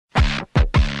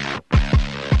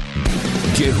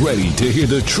Get ready to hear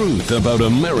the truth about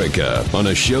America on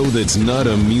a show that's not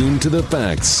immune to the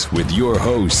facts with your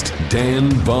host, Dan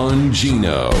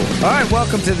Bongino. All right,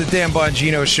 welcome to the Dan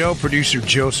Bongino Show. Producer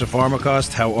Joseph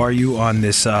Armacost, how are you on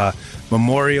this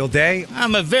Memorial Day?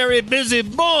 I'm a very busy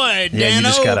boy, Dano, you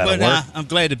just got out of work. I'm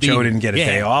glad to be Joe here. didn't get a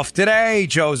day off today.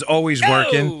 Joe's always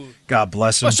working. God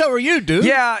bless him. Well, so are you, dude.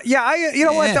 Yeah. You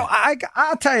know what, though?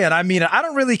 I'll tell you, I mean, I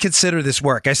don't really consider this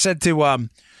work. I said to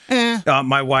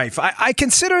my wife, I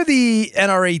consider the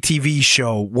NRA TV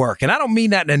show work, and I don't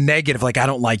mean that in a negative, like I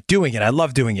don't like doing it. I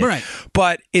love doing it. Right.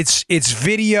 But it's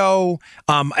video.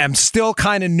 I'm still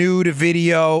kind of new to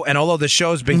video, and although the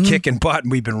show's been kicking butt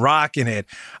and we've been rocking it,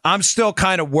 I'm still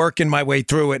kind of working my way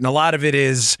through it, and a lot of it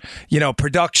is,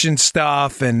 production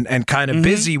stuff and kind of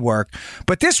busy work.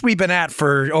 But this we've been at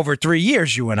for over 3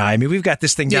 years, you and I. I mean, we've got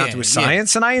this thing down to a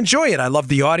science, and I enjoy it. I love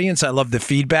the audience. I love the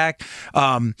feedback.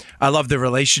 I love the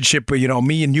relationship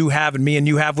me and you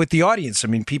have with the audience. I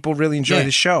mean, people really enjoy the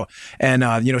show. And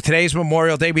today's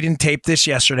Memorial Day. We didn't tape this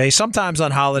yesterday. Sometimes on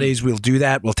holidays we'll do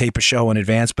that. We'll tape a show in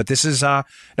advance. But this is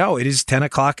it is 10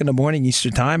 o'clock in the morning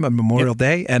Eastern time on Memorial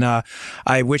Day, and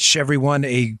I wish everyone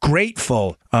a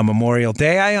grateful Memorial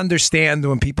Day. I understand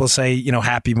when people say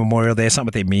Happy Memorial Day. It's not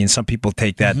what they mean. Some people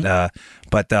take that,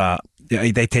 but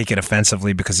they take it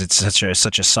offensively because it's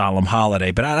such a solemn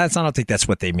holiday, but I don't think that's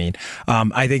what they mean.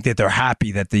 I think that they're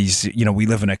happy that these, we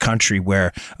live in a country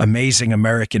where amazing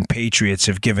American patriots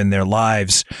have given their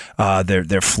lives,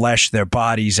 their flesh, their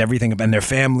bodies, everything, and their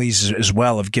families as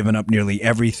well have given up nearly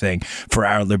everything for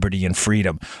our liberty and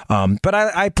freedom. But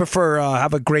I prefer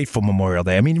have a grateful Memorial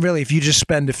Day. I mean, really, if you just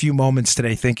spend a few moments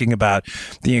today thinking about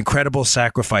the incredible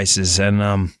sacrifices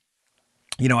and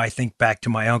I think back to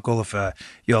my uncle, if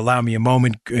you'll allow me a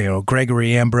moment,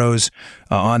 Gregory Ambrose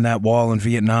on that wall in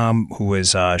Vietnam, who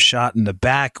was shot in the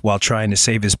back while trying to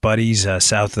save his buddies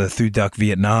south of Thu Duc,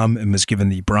 Vietnam, and was given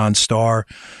the Bronze Star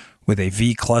with a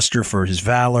V cluster for his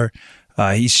valor.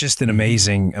 He's just an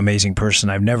amazing, amazing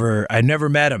person. I've never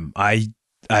met him.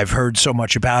 I've heard so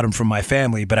much about him from my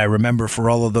family, but I remember for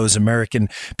all of those American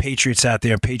patriots out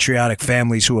there, patriotic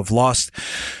families who have lost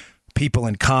people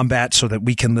in combat so that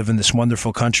we can live in this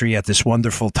wonderful country at this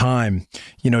wonderful time,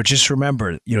 just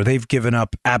remember, they've given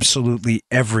up absolutely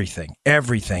everything.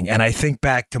 And I think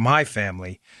back to my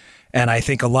family, and I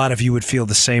think a lot of you would feel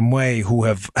the same way who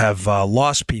have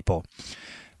lost people,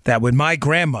 that when my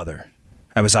grandmother,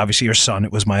 I was obviously her son,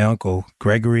 it was my uncle,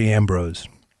 Gregory Ambrose,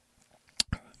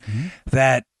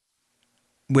 that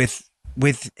with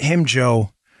him,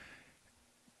 Joe,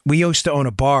 we used to own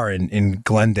a bar in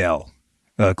Glendale,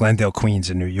 Queens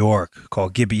in New York,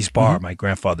 called Gibby's Bar. My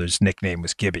grandfather's nickname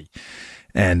was Gibby,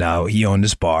 and he owned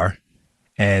this bar,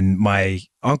 and my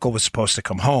uncle was supposed to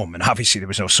come home, and obviously there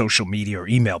was no social media or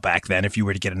email back then. If you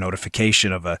were to get a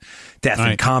notification of a death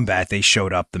in combat, they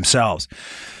showed up themselves.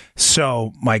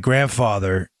 So my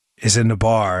grandfather is in the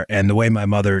bar, and the way my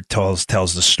mother tells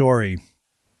the story,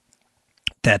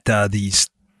 that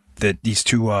these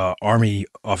two Army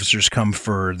officers come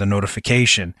for the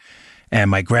notification, and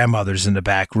my grandmother's in the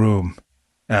back room,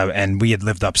 and we had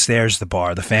lived upstairs, the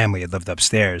bar. The family had lived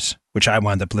upstairs, which I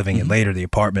wound up living in later, the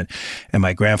apartment. And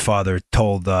my grandfather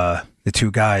told the two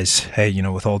guys, hey,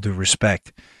 with all due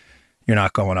respect, you're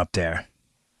not going up there.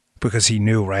 Because he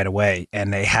knew right away.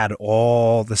 And they had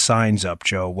all the signs up,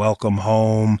 Joe. Welcome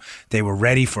home. They were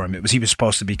ready for him. He was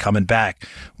supposed to be coming back.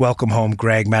 Welcome home,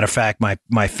 Greg. Matter of fact,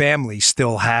 my family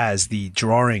still has the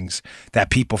drawings that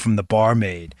people from the bar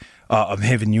made of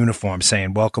him in uniform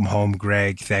saying, welcome home,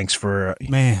 Greg. Thanks for...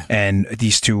 Man. And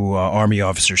these two Army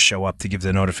officers show up to give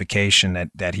the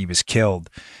notification that he was killed.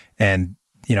 And,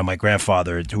 my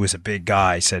grandfather, who was a big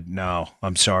guy, said, no,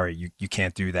 I'm sorry. You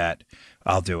can't do that.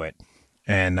 I'll do it.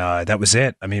 And that was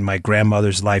it. I mean, my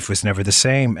grandmother's life was never the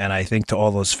same. And I think to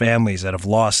all those families that have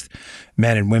lost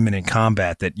men and women in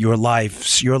combat, that your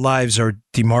lives are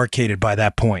demarcated by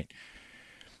that point.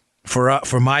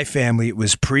 For my family, it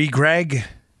was pre-Greg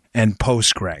and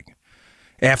post-Greg.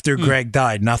 After Greg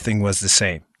died, nothing was the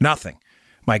same. Nothing.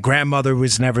 My grandmother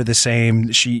was never the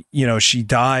same. She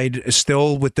died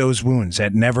still with those wounds.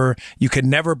 You could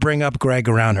never bring up Greg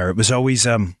around her. It was always,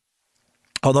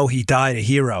 although he died a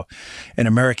hero, an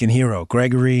American hero,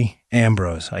 Gregory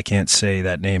Ambrose. I can't say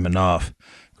that name enough.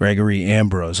 Gregory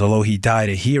Ambrose. Although he died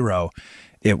a hero,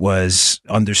 it was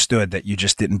understood that you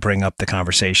just didn't bring up the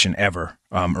conversation ever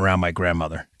around my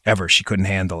grandmother. Ever. She couldn't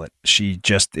handle it.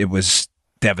 It was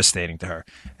devastating to her.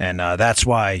 And that's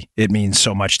why it means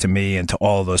so much to me and to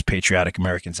all of those patriotic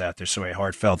Americans out there. So a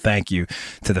heartfelt thank you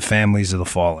to the families of the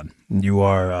fallen. You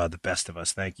are the best of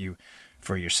us. Thank you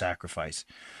for your sacrifice.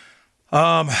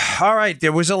 All right,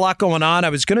 there was a lot going on. I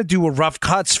was going to do a rough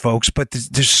cuts, folks, but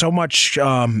there's so much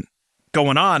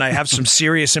going on. I have some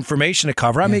serious information to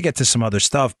cover. I may get to some other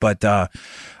stuff, but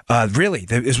really,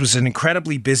 this was an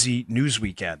incredibly busy news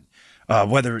weekend.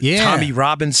 Whether Tommy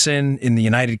Robinson in the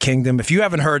United Kingdom, if you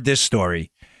haven't heard this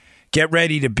story, get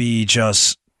ready to be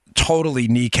just totally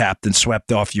kneecapped and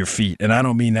swept off your feet. And I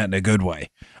don't mean that in a good way.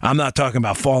 I'm not talking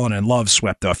about falling in love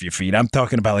swept off your feet. I'm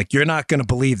talking about like you're not going to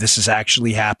believe this is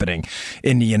actually happening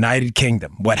in the United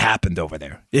Kingdom, what happened over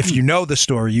there. If you know the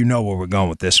story, you know where we're going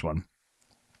with this one.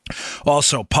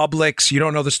 Also, Publix, you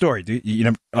don't know the story. Do you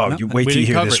know? Oh, you wait till you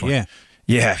hear this one.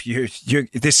 Yeah, you're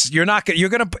not going to, you're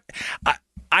going to,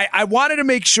 I wanted to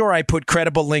make sure I put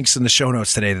credible links in the show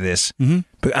notes today to this.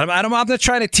 But I'm not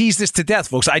trying to tease this to death,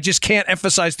 folks. I just can't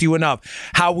emphasize to you enough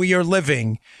how we are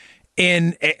living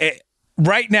in,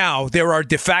 right now, there are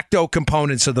de facto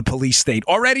components of the police state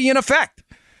already in effect.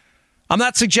 I'm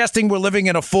not suggesting we're living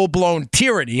in a full-blown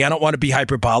tyranny. I don't want to be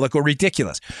hyperbolic or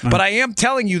ridiculous. But I am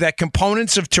telling you that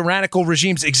components of tyrannical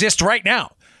regimes exist right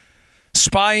now.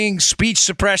 Spying, speech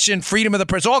suppression, freedom of the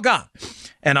press, all gone.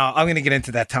 And I'm going to get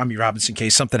into that Tommy Robinson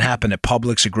case. Something happened at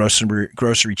Publix, a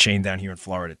grocery chain down here in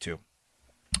Florida, too.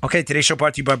 Okay, today's show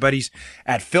brought to you by buddies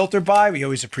at FilterBuy. We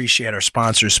always appreciate our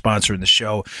sponsors sponsoring the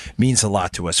show. It means a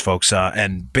lot to us, folks.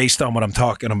 And based on what I'm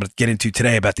going to get into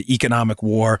today about the economic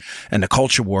war and the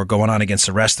culture war going on against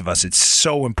the rest of us, it's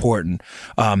so important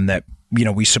that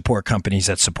we support companies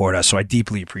that support us. So I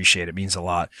deeply appreciate it. It means a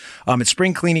lot. It's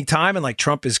spring cleaning time, and like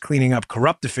Trump is cleaning up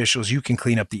corrupt officials, you can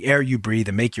clean up the air you breathe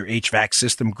and make your HVAC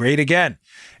system great again.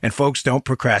 And folks, don't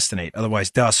procrastinate. Otherwise,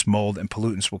 dust, mold, and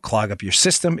pollutants will clog up your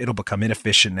system. It'll become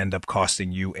inefficient and end up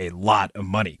costing you a lot of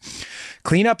money.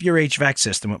 Clean up your HVAC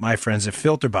system with my friends at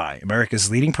FilterBuy,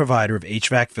 America's leading provider of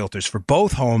HVAC filters for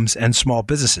both homes and small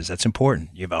businesses. That's important.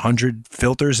 You have 100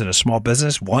 filters in a small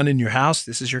business, one in your house.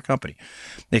 This is your company.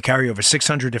 They carry over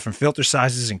 600 different filter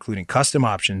sizes, including custom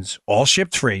options, all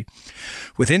shipped free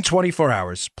within 24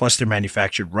 hours, plus they're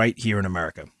manufactured right here in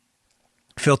America.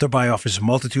 FilterBuy offers a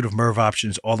multitude of MERV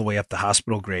options all the way up to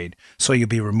hospital grade, so you'll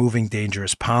be removing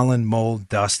dangerous pollen, mold,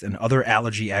 dust, and other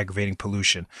allergy-aggravating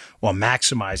pollution while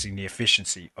maximizing the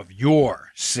efficiency of your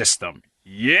system.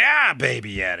 Yeah,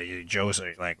 baby. Yeah, Joe's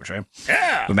language, right?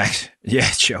 Yeah.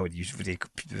 Joe,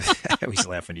 I always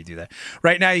laugh when you do that.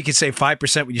 Right now, you can save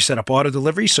 5% when you set up auto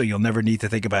delivery, so you'll never need to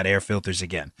think about air filters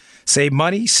again. Save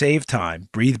money, save time,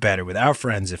 breathe better with our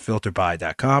friends at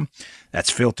FilterBuy.com.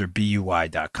 That's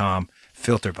FilterBuy.com.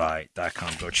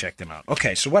 FilterBuy.com. Go check them out.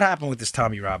 Okay, so what happened with this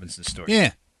Tommy Robinson story?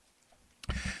 Yeah.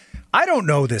 I don't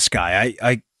know this guy.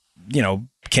 I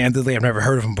candidly, I've never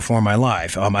heard of him before in my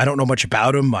life. I don't know much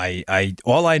about him.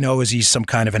 All I know is he's some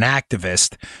kind of an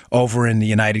activist over in the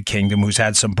United Kingdom who's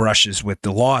had some brushes with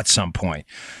the law at some point.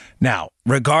 Now,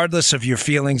 regardless of your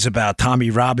feelings about Tommy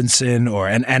Robinson,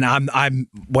 and I'm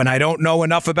when I don't know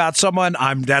enough about someone,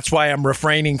 that's why I'm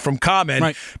refraining from comment,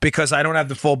 right, because I don't have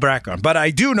the full background. But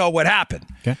I do know what happened.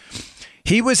 Okay.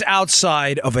 He was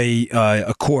outside of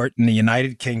a court in the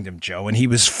United Kingdom, Joe, and he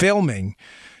was filming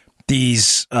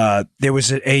these. There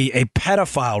was a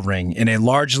pedophile ring in a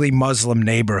largely Muslim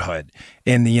neighborhood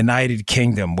in the United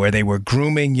Kingdom where they were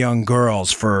grooming young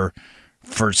girls for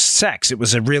sex. It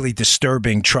was a really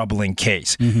disturbing, troubling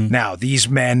case. Mm-hmm. Now, these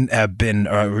men have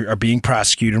are being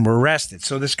prosecuted and were arrested.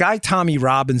 So this guy, Tommy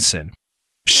Robinson,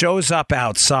 shows up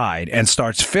outside and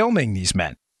starts filming these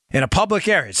men in a public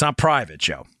area. It's not private,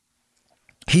 Joe.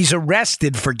 He's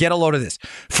arrested for, get a load of this,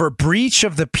 for breach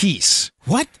of the peace.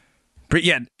 What?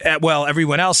 Yeah, well,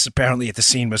 everyone else apparently at the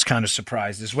scene was kind of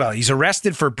surprised as well. He's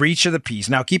arrested for breach of the peace.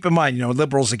 Now, keep in mind,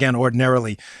 liberals, again,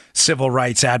 ordinarily civil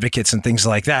rights advocates and things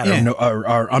like that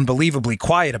are unbelievably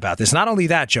quiet about this. Not only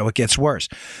that, Joe, it gets worse.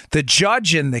 The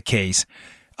judge in the case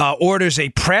orders a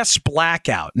press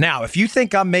blackout. Now, if you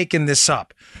think I'm making this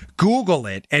up, Google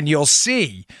it and you'll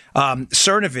see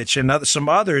Cernovich and some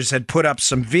others had put up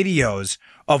some videos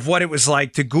of what it was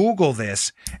like to Google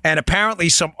this. And apparently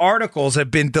some articles have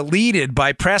been deleted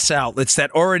by press outlets that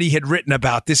already had written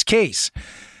about this case.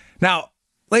 Now,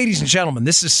 ladies and gentlemen,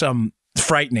 this is some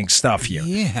frightening stuff here.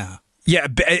 Yeah. Yeah,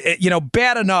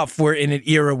 bad enough we're in an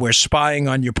era where spying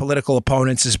on your political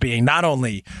opponents is being not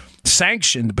only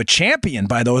sanctioned but championed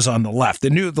by those on the left.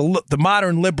 The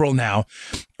modern liberal now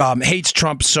hates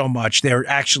Trump so much they're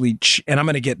actually, and I'm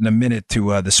going to get in a minute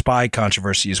to the spy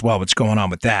controversy as well, what's going on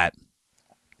with that.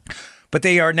 But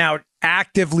they are now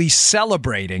actively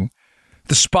celebrating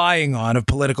the spying on of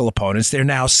political opponents. They're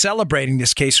now celebrating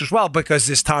this case as well because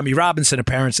this Tommy Robinson,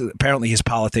 apparently his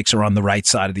politics are on the right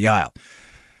side of the aisle.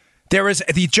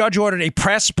 The judge ordered a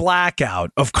press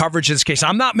blackout of coverage of this case.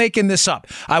 I'm not making this up.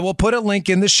 I will put a link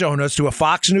in the show notes to a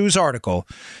Fox News article.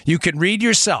 You can read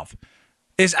yourself.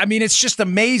 It's just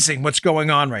amazing what's going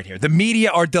on right here. The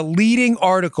media are deleting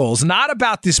articles, not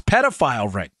about this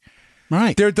pedophile ring.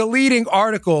 Right. They're deleting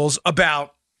articles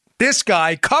about this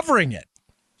guy covering it.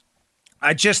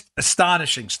 Just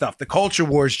astonishing stuff. The culture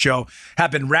wars, Joe,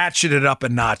 have been ratcheted up a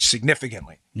notch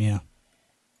significantly. Yeah.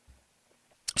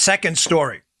 Second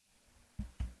story.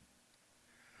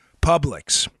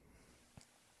 Publix.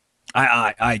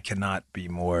 I cannot be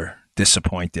more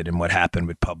disappointed in what happened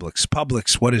with Publix.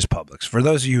 Publix, what is Publix? For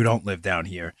those of you who don't live down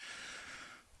here,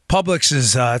 Publix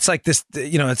is it's like this,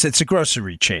 it's a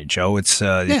grocery chain, Joe. It's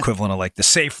the equivalent of like the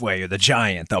Safeway or the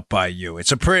Giant up by you.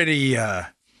 It's a pretty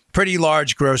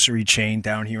large grocery chain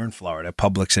down here in Florida.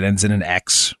 Publix, it ends in an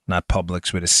X, not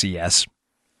Publix with a CS.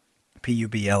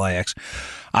 Publix.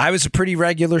 I was a pretty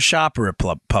regular shopper at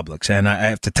Publix, and I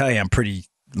have to tell you, I'm pretty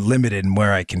limited in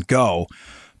where I can go.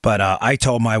 But I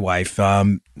told my wife,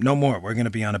 no more. We're going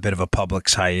to be on a bit of a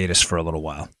Publix hiatus for a little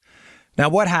while. Now,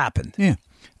 what happened? Yeah.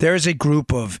 There's a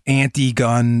group of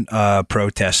anti-gun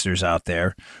protesters out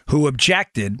there who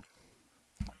objected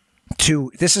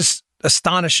to, this is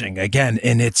astonishing, again,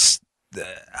 and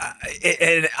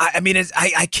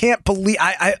I can't believe,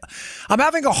 I'm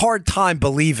having a hard time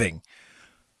believing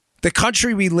the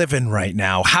country we live in right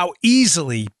now, how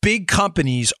easily big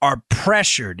companies are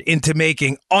pressured into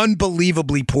making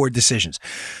unbelievably poor decisions.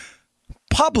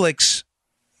 Publix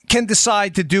can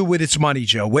decide to do with its money,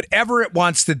 Joe, whatever it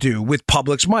wants to do with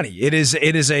Publix money.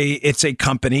 It's a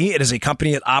company. It is a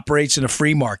company that operates in a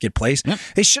free marketplace. Yep.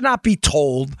 They should not be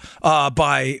told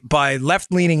by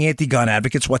left-leaning anti-gun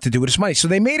advocates what to do with its money. So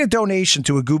they made a donation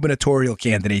to a gubernatorial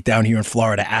candidate down here in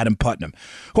Florida, Adam Putnam,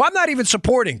 who I'm not even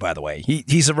supporting, by the way.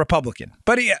 He's a Republican,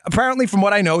 but apparently, from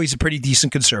what I know, he's a pretty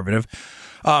decent conservative.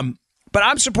 But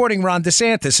I'm supporting Ron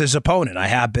DeSantis, his opponent. I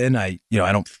have been. I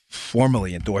don't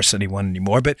formally endorse anyone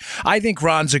anymore, but I think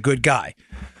Ron's a good guy.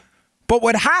 But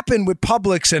what happened with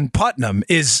Publix and Putnam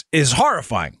is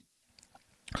horrifying.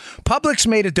 Publix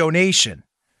made a donation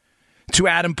to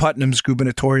Adam Putnam's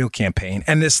gubernatorial campaign,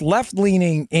 and this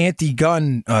left-leaning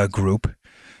anti-gun group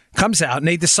comes out and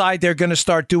they decide they're going to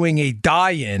start doing a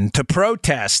die-in to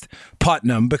protest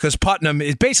Putnam because Putnam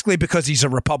is basically because he's a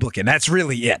Republican. That's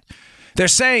really it. They're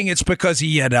saying it's because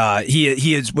he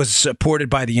was supported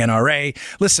by the NRA.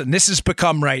 Listen, this has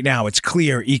become right now, it's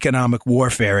clear economic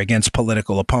warfare against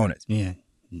political opponents. Yeah.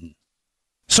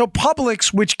 So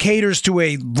Publix, which caters to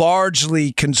a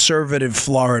largely conservative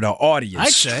Florida audience,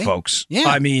 I'd say, folks. Yeah.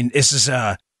 I mean, this is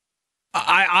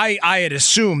I had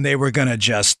assumed they were going to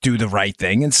just do the right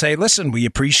thing and say, listen, we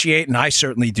appreciate, and I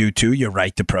certainly do too, your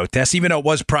right to protest, even though it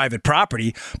was private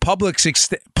property.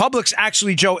 Publix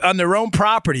actually, Joe, on their own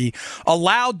property,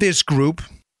 allowed this group,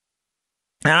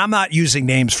 and I'm not using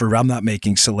names I'm not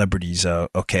making celebrities, out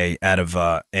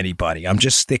of anybody. I'm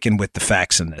just sticking with the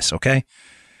facts in this, okay?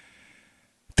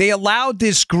 They allowed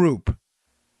this group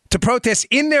to protest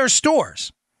in their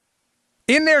stores.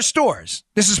 In their stores.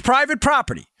 This is private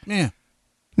property. Yeah.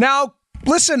 Now,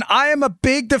 listen, I am a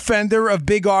big defender of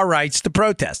big R rights to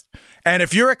protest. And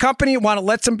if you're a company and want to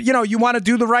let you want to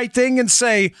do the right thing and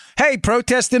say, hey,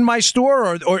 protest in my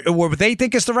store or what they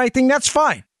think is the right thing, that's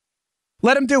fine.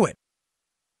 Let them do it.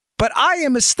 But I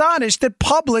am astonished that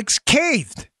Publix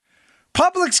caved.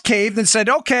 Publix caved and said,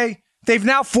 okay, they've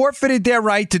now forfeited their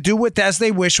right to do as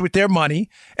they wish with their money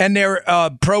and their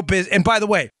pro-biz. And by the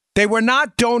way, they were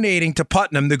not donating to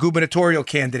Putnam, the gubernatorial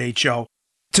candidate, Joe,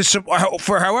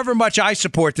 for however much I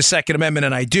support the Second Amendment,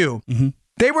 and I do. Mm-hmm.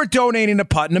 They were donating to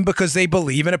Putnam because they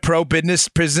believe in a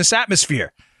pro-business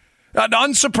atmosphere.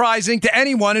 Unsurprising to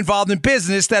anyone involved in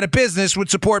business that a business would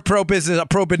support pro-business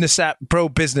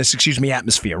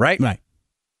atmosphere, right? Right.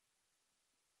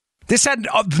 This had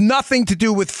nothing to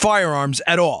do with firearms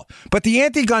at all. But the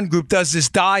anti-gun group does this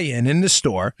die-in the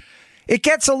store. It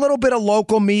gets a little bit of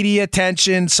local media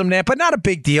attention, but not a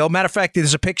big deal. Matter of fact,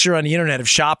 there's a picture on the internet of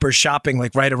shoppers shopping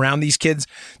like right around these kids.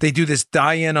 They do this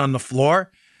die-in on the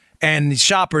floor, and the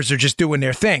shoppers are just doing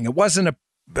their thing. It wasn't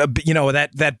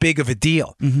that big of a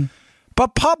deal. Mm-hmm.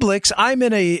 But Publix, I'm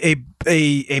in a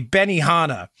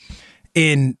Benihana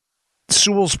in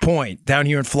Sewell's Point down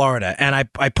here in Florida, and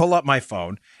I pull up my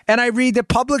phone and I read that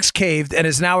Publix caved and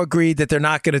has now agreed that they're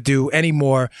not going to do any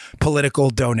more political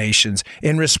donations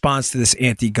in response to this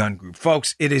anti-gun group.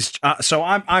 Folks, it is so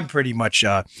I'm pretty much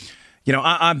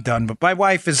I'm done. But my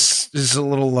wife is a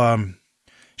little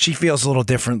she feels a little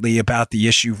differently about the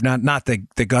issue, not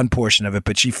the gun portion of it,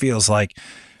 but she feels like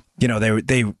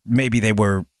they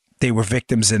were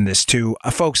victims in this too,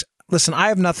 folks. listen, I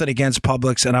have nothing against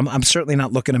Publix, and I'm certainly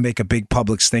not looking to make a big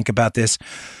Publix think about this,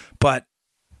 but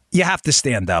you have to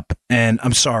stand up. And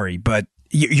I'm sorry, but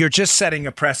you're just setting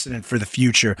a precedent for the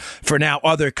future for now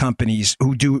other companies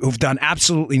who've done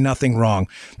absolutely nothing wrong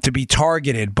to be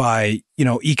targeted by,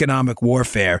 economic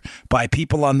warfare by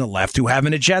people on the left who have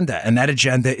an agenda. And that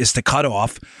agenda is to cut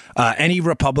off any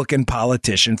Republican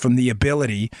politician from the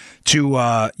ability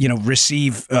to,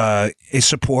 receive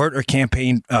support or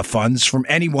campaign funds from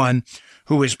anyone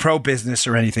who is pro-business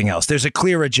or anything else. There's a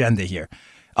clear agenda here.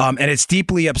 And it's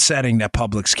deeply upsetting that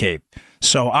Publix caved.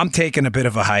 So I'm taking a bit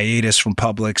of a hiatus from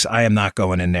Publix. I am not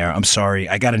going in there. I'm sorry.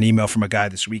 I got an email from a guy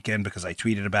this weekend because I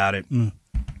tweeted about it.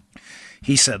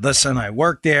 He said, listen, I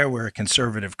work there. We're a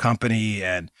conservative company,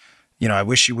 and, I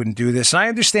wish you wouldn't do this. And I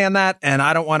understand that, and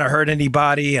I don't want to hurt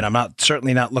anybody, and I'm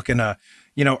certainly not looking to,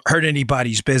 hurt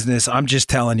anybody's business. I'm just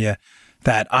telling you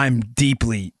that I'm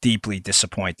deeply, deeply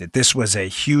disappointed. This was a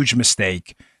huge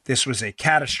mistake. This was a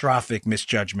catastrophic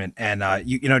misjudgment. And,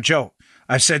 Joe,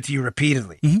 I've said to you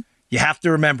repeatedly, you have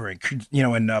to remember, and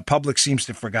Publix seems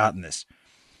to have forgotten this.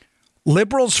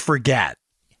 Liberals forget.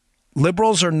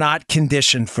 Liberals are not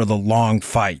conditioned for the long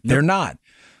fight. They're not.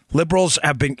 Liberals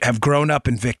have grown up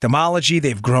in victimology.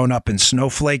 They've grown up in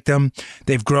snowflakedom.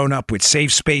 They've grown up with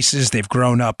safe spaces. They've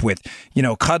grown up with,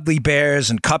 cuddly bears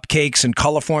and cupcakes and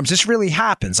color forms. This really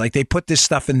happens. Like, they put this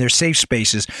stuff in their safe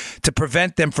spaces to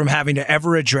prevent them from having to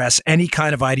ever address any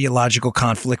kind of ideological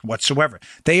conflict whatsoever.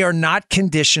 They are not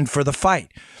conditioned for the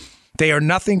fight. They are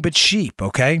nothing but sheep,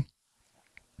 okay?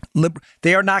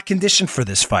 They are not conditioned for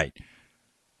this fight.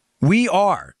 We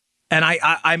are. And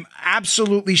I'm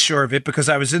absolutely sure of it because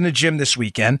I was in the gym this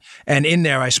weekend, and in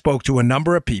there I spoke to a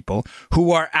number of people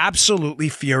who are absolutely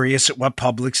furious at what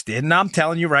Publix did. And I'm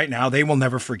telling you right now, they will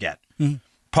never forget.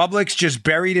 Publix just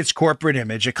buried its corporate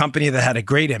image, a company that had a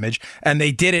great image, and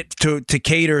they did it to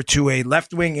cater to a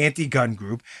left-wing anti-gun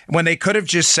group when they could have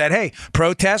just said, hey,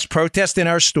 protest in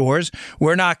our stores.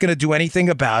 We're not going to do anything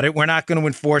about it. We're not going to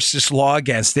enforce this law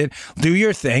against it. Do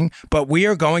your thing, but we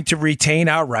are going to retain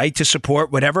our right to support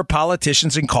whatever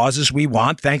politicians and causes we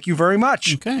want. Thank you very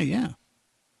much. Okay, yeah.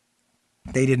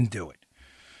 They didn't do it.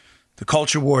 The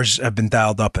culture wars have been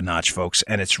dialed up a notch, folks,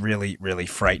 and it's really, really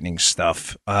frightening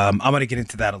stuff. I'm going to get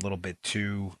into that a little bit,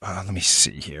 too. Let me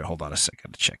see here. Hold on a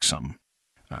second to check something.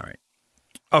 All right.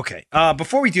 Okay.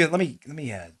 Before we do it, let me.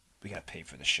 We got to pay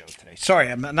for the show today.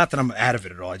 Sorry, not that I'm out of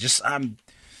it at all. Can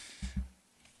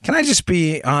I just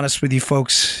be honest with you,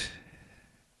 folks?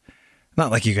 Not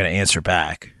like you're going to answer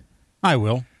back. I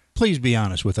will. Please be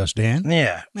honest with us, Dan.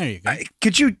 Yeah. There you go.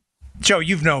 Could you... Joe,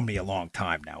 you've known me a long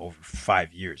time now, over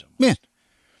 5 years almost. Yeah.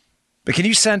 But can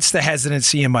you sense the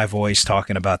hesitancy in my voice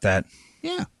talking about that?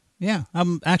 Yeah.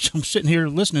 I'm sitting here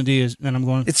listening to you, and I'm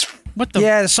going, what the?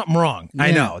 Yeah, there's something wrong. Yeah.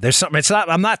 I know. There's something. It's not.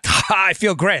 I'm not. I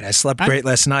feel great. I slept great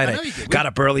last night. I got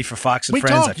up early for Fox and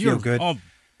Friends. I feel good. All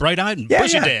bright-eyed and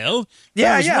bushy-tailed.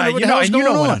 Yeah. You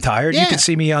know when I'm tired. Yeah. You can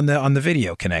see me on the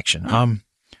video connection.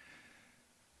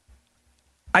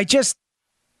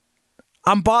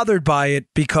 I'm bothered by it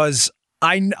because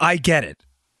I get it.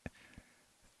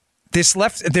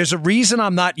 There's a reason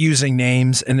I'm not using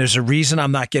names, and there's a reason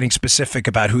I'm not getting specific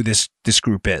about who this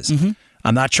group is.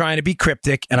 I'm not trying to be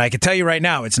cryptic, and I can tell you right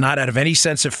now, it's not out of any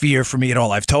sense of fear for me at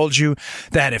all. I've told you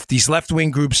that if these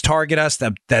left-wing groups target us,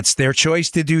 that's their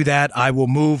choice to do that.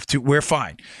 We're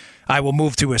fine. I will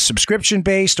move to a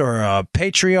subscription-based or a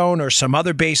Patreon or some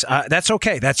other base. That's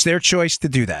okay. That's their choice to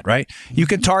do that, right? You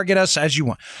can target us as you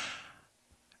want.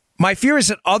 My fear is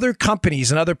that other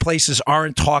companies and other places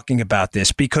aren't talking about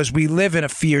this because we live in a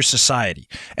fear society,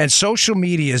 and social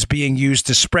media is being used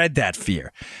to spread that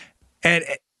fear. And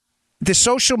the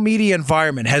social media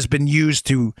environment has been used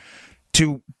to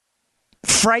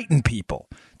frighten people,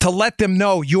 to let them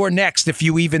know you're next if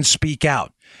you even speak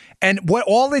out. And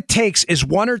all it takes is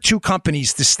one or two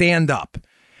companies to stand up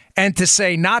and to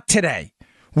say, not today.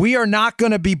 We are not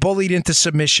going to be bullied into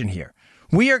submission here.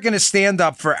 We are going to stand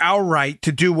up for our right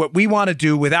to do what we want to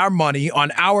do with our money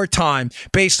on our time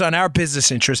based on our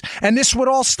business interests. And this would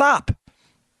all stop.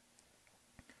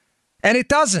 And it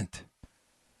doesn't,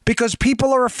 because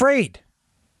people are afraid.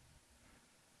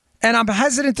 And I'm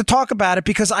hesitant to talk about it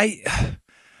because I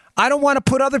don't want to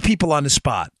put other people on the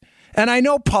spot. And I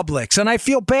know Publix, and I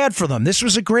feel bad for them. This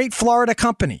was a great Florida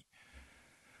company.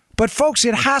 But folks,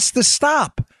 it has to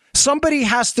stop. Somebody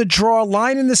has to draw a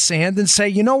line in the sand and say,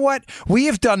 you know what? We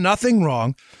have done nothing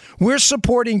wrong. We're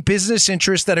supporting business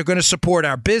interests that are going to support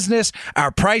our business,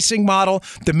 our pricing model,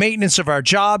 the maintenance of our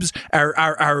jobs,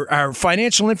 our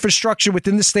financial infrastructure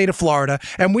within the state of Florida.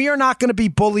 And we are not going to be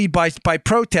bullied by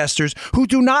protesters who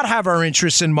do not have our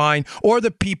interests in mind, or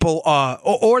the people who are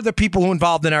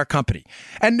involved in our company.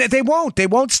 And they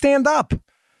won't stand up.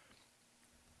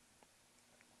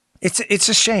 It's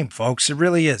a shame, folks. It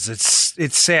really is.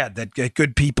 It's sad that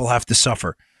good people have to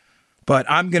suffer. But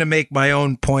I'm going to make my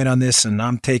own point on this, and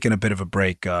I'm taking a bit of a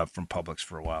break from Publix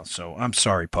for a while. So I'm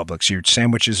sorry, Publix. Your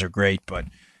sandwiches are great, but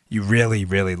you really,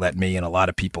 really let me and a lot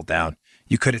of people down.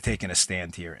 You could have taken a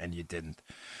stand here, and you didn't.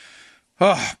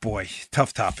 Oh, boy.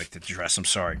 Tough topic to address. I'm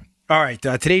sorry. All right.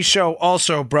 Today's show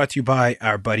also brought to you by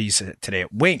our buddies today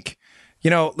at Winc.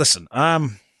 Listen,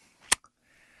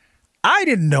 I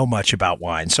didn't know much about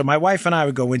wine, so my wife and I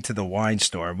would go into the wine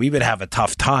store, and we would have a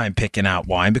tough time picking out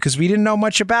wine because we didn't know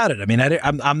much about it. I mean,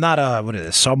 I'm not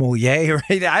a sommelier or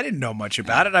anything. I didn't know much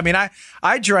about it. I mean, I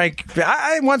drank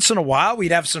once in a while.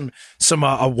 We'd have some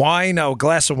wine, a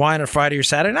glass of wine on Friday or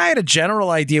Saturday, and I had a general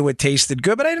idea what tasted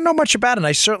good, but I didn't know much about it, and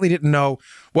I certainly didn't know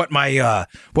what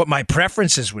my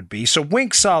preferences would be. So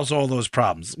Winc solves all those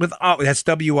problems with that's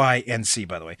WINC,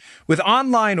 by the way, with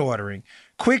online ordering,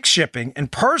 quick shipping,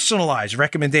 and personalized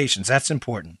recommendations. That's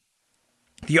important.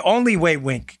 The only way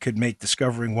Winc could make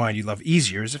discovering wine you love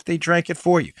easier is if they drank it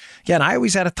for you. Again, I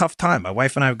always had a tough time. My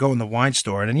wife and I would go in the wine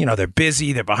store, and they're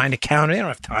busy, they're behind the counter, they don't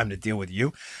have time to deal with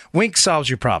you. Winc solves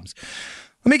your problems.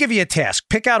 Let me give you a task.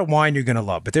 Pick out a wine you're going to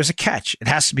love, but there's a catch. It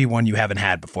has to be one you haven't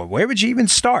had before. Where would you even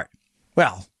start?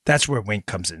 Well, that's where Winc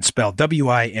comes in, spelled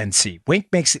WINC. Winc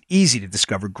makes it easy to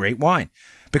discover great wine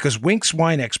because Winc's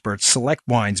wine experts select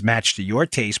wines matched to your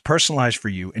taste, personalized for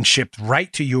you, and shipped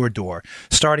right to your door,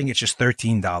 starting at just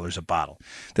 $13 a bottle.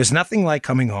 There's nothing like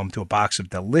coming home to a box of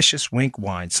delicious Winc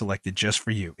wine selected just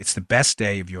for you. It's the best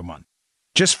day of your month.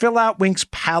 Just fill out Winc's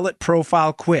palate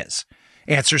profile quiz.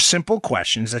 Answer simple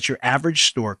questions that your average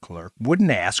store clerk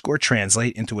wouldn't ask or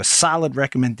translate into a solid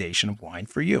recommendation of wine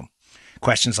for you.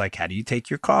 Questions like, how do you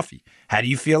take your coffee? How do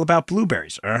you feel about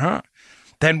blueberries?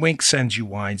 Then Winc sends you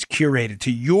wines curated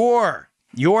to your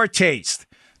taste.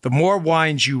 The more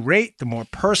wines you rate, the more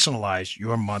personalized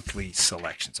your monthly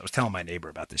selections. I was telling my neighbor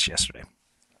about this yesterday.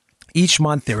 Each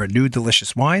month, there are new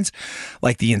delicious wines,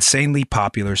 like the insanely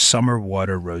popular Summer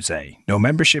Water Rosé. No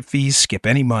membership fees, skip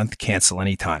any month, cancel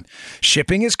anytime.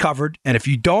 Shipping is covered, and if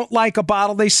you don't like a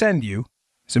bottle they send you,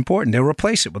 it's important, they'll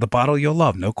replace it with a bottle you'll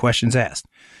love, no questions asked.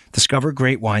 Discover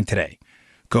great wine today.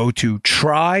 Go to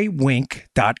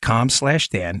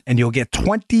trywinc.com/Dan, and you'll get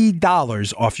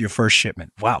 $20 off your first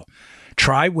shipment. Wow.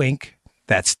 Try Winc.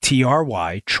 That's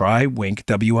TRY, TryWinc,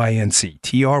 WINC,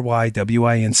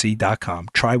 TRYWINC.com,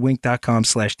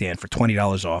 trywinc.com/Dan for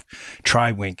 $20 off,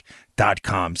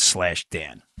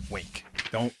 trywinc.com/Dan. Winc.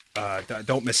 Don't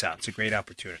miss out. It's a great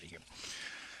opportunity here.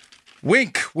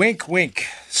 Winc.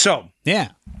 So,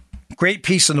 yeah. Great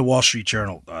piece in the Wall Street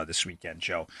Journal this weekend,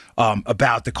 Joe,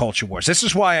 about the culture wars. This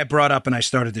is why I brought up and I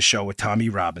started the show with Tommy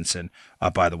Robinson,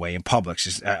 by the way, in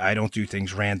Publix. I don't do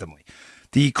things randomly.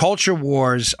 The culture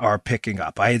wars are picking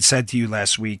up. I had said to you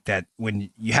last week that when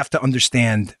you have to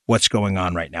understand what's going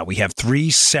on right now, we have three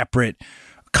separate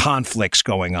conflicts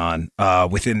going on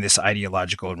within this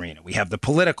ideological arena. We have the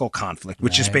political conflict,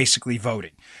 which is basically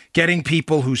voting, getting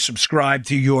people who subscribe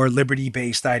to your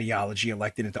liberty-based ideology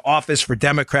elected into office. For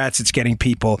Democrats, it's getting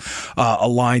people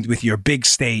aligned with your big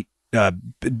state,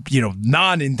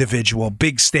 non-individual,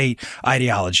 big state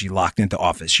ideology locked into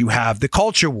office. You have the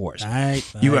culture wars. Right.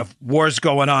 You have wars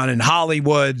going on in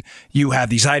Hollywood. You have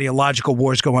these ideological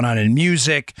wars going on in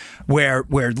music where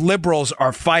liberals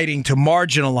are fighting to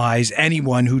marginalize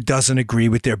anyone who doesn't agree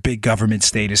with their big government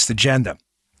statist agenda.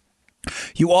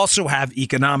 You also have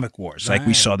economic wars, like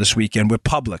we saw this weekend with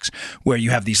Publix, where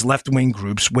you have these left-wing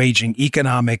groups waging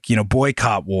economic,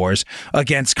 boycott wars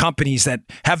against companies that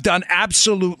have done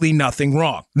absolutely nothing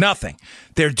wrong. Nothing.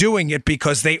 They're doing it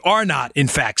because they are not, in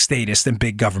fact, statist and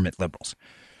big government liberals.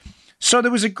 So there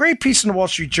was a great piece in the Wall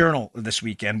Street Journal this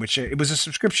weekend, which it was a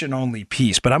subscription-only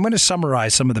piece, but I'm going to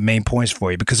summarize some of the main points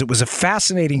for you because it was a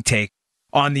fascinating take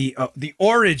on the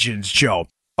origins, Joe,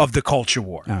 of the culture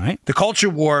war. All right. The culture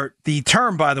war, the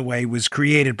term, by the way, was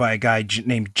created by a guy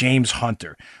named James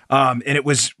Hunter. And it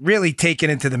was really taken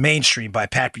into the mainstream by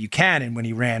Pat Buchanan when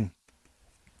he ran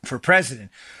for president.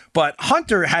 But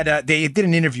Hunter they did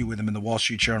an interview with him in the Wall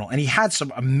Street Journal, and he had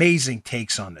some amazing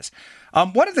takes on this.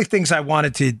 One of the things I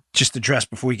wanted to just address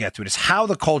before we get to it is how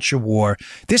the culture war,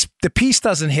 the piece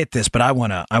doesn't hit this, but I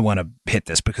want to hit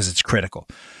this because it's critical.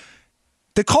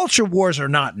 The culture wars are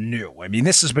not new. I mean,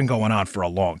 this has been going on for a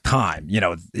long time. The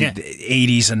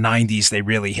 80s and 90s, they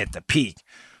really hit the peak.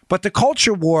 But the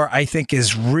culture war, I think,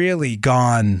 is really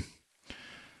gone.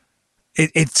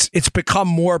 It's become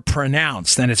more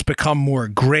pronounced, and it's become more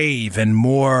grave and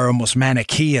more almost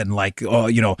Manichaean, like,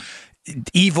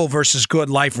 evil versus good,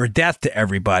 life or death to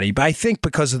everybody. But I think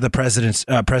because of the president's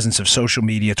presence of social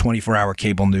media, 24-hour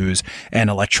cable news, and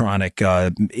electronic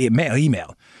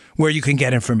email, where you can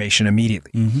get information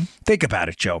immediately. Mm-hmm. Think about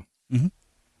it, Joe. Mm-hmm.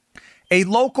 A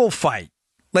local fight,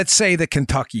 let's say the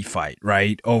Kentucky fight,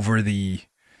 right, over the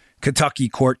Kentucky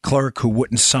court clerk who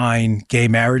wouldn't sign gay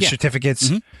marriage certificates.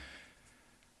 Mm-hmm.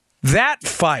 That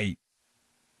fight,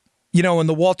 in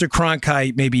the Walter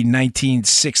Cronkite, maybe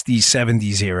 1960s,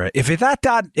 70s era, if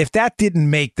that didn't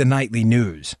make the nightly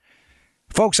news,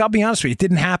 folks, I'll be honest with you, it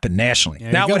didn't happen nationally.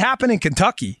 Now, what happened in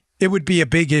Kentucky, it would be a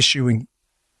big issue in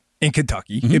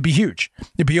Kentucky. Mm-hmm. It'd be huge.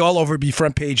 It'd be all over, it'd be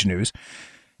front page news.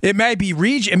 It may be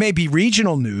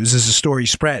regional news as the story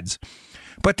spreads.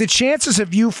 But the chances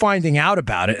of you finding out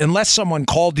about it, unless someone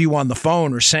called you on the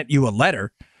phone or sent you a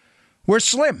letter, were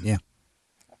slim. Yeah.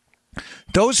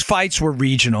 Those fights were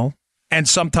regional and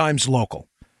sometimes local.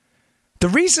 The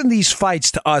reason these fights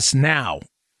to us now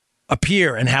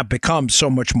appear and have become so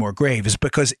much more grave is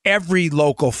because every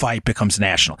local fight becomes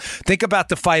national. Think about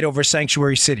the fight over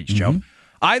sanctuary cities, Joe.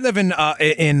 I live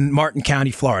in Martin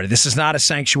County, Florida. This is not a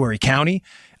sanctuary county.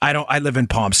 I live in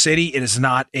Palm City. It is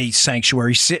not a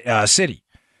sanctuary city.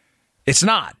 It's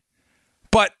not.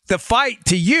 But the fight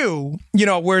to you,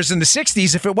 whereas in the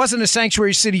 60s, if it wasn't a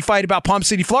sanctuary city fight about Palm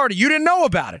City, Florida, you didn't know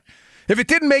about it. If it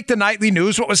didn't make the nightly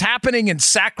news, what was happening in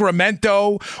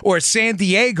Sacramento or San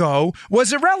Diego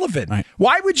was irrelevant. Right.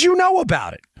 Why would you know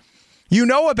about it? You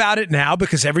know about it now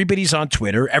because everybody's on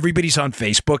Twitter, everybody's on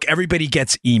Facebook, everybody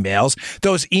gets emails.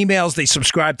 Those emails, they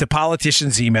subscribe to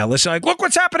politicians' email lists. Like, look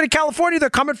what's happening in California. They're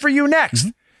coming for you next.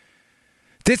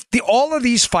 Mm-hmm. All of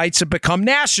these fights have become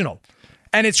national.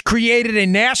 And it's created a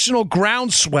national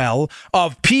groundswell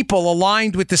of people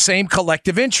aligned with the same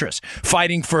collective interest,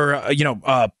 fighting for,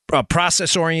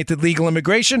 process-oriented legal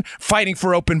immigration, fighting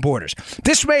for open borders.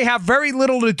 This may have very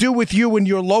little to do with you in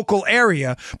your local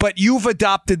area, but you've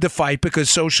adopted the fight because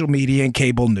social media and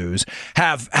cable news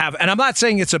have. And I'm not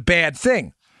saying it's a bad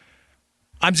thing.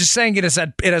 I'm just saying it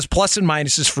has plus and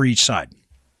minuses for each side.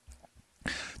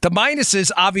 The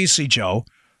minuses, obviously, Joe,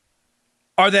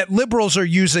 are that liberals are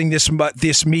using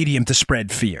this medium to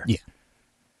spread fear. Yeah.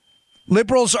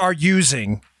 Liberals are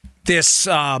using this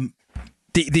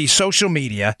the social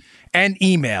media and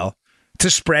email to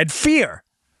spread fear.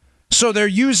 So they're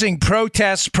using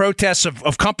protests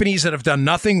of companies that have done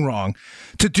nothing wrong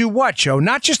to do what, Joe?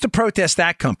 Not just to protest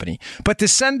that company, but to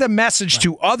send a message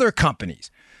to other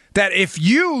companies that if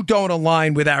you don't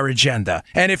align with our agenda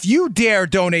and if you dare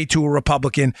donate to a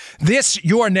Republican,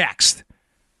 you're next.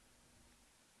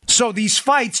 So these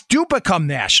fights do become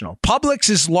national. Publix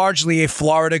is largely a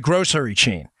Florida grocery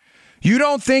chain. You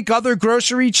don't think other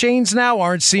grocery chains now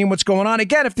aren't seeing what's going on?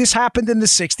 Again, if this happened in the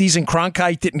 60s and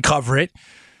Cronkite didn't cover it,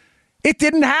 it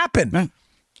didn't happen. Man.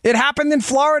 It happened in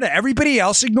Florida. Everybody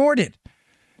else ignored it.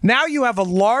 Now you have a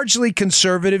largely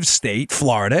conservative state,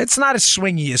 Florida. It's not as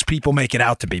swingy as people make it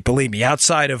out to be. Believe me,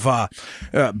 outside of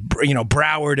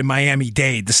Broward and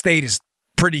Miami-Dade, the state is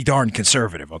pretty darn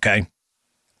conservative, okay?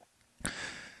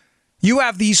 You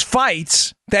have these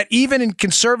fights that even in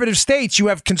conservative states, you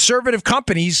have conservative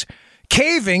companies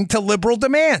caving to liberal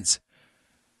demands.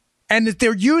 And that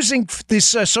they're using this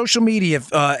social media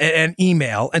and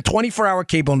email and 24-hour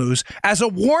cable news as a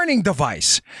warning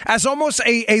device, as almost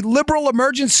a liberal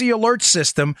emergency alert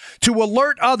system to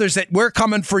alert others that we're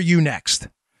coming for you next.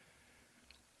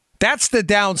 That's the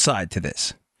downside to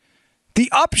this. The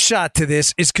upshot to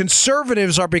this is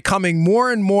conservatives are becoming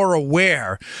more and more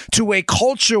aware to a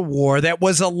culture war that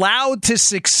was allowed to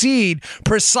succeed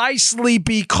precisely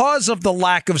because of the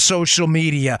lack of social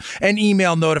media and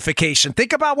email notification.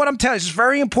 Think about what I'm telling you. It's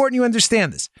very important you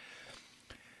understand this.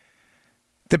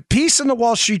 The piece in the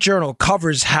Wall Street Journal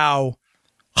covers how,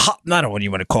 I don't know what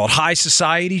you want to call it, high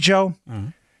society, Joe? Mm-hmm.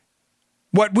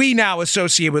 What we now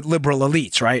associate with liberal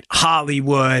elites, right?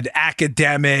 Hollywood,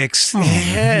 academics,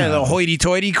 the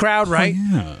hoity-toity crowd, right?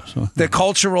 The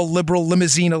cultural liberal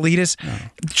limousine elitists.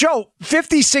 Joe,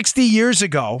 50, 60 years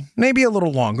ago, maybe a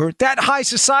little longer, that high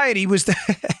society was...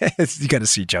 you got to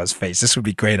see Joe's face. This would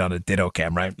be great on a Ditto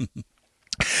cam, right?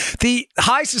 The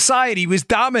high society was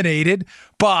dominated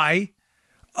by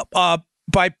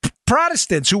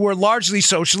Protestants who were largely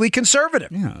socially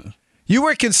conservative. Yeah. You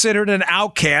were considered an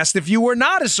outcast if you were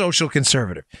not a social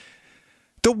conservative.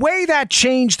 The way that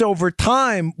changed over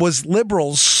time was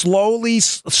liberals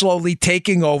slowly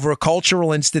taking over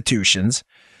cultural institutions,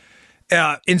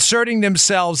 inserting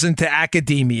themselves into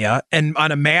academia and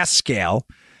on a mass scale,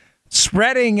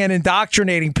 spreading and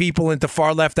indoctrinating people into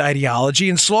far-left ideology,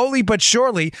 and slowly but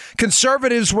surely,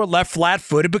 conservatives were left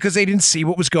flat-footed because they didn't see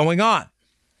what was going on.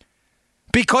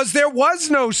 Because there was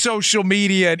no social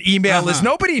media and email list.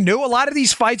 Nobody knew. A lot of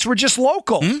these fights were just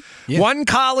local. One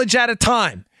college at a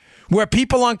time, where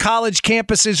people on college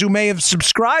campuses who may have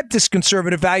subscribed to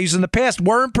conservative values in the past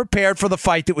weren't prepared for the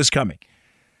fight that was coming.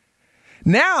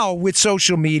 Now, with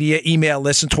social media, email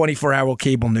lists, and 24-hour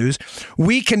cable news,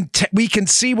 we can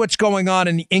see what's going on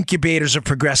in the incubators of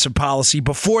progressive policy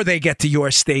before they get to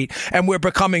your state, and we're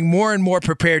becoming more and more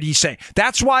prepared, you say.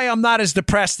 That's why I'm not as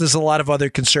depressed as a lot of other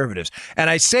conservatives. And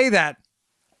I say that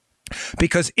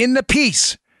because in the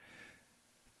piece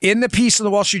of the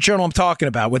Wall Street Journal I'm talking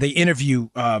about, where they interview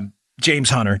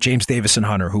James Davison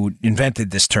Hunter, who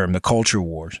invented this term, the culture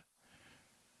wars,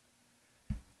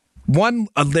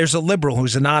 there's a liberal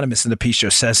who's anonymous in the piece show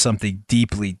says something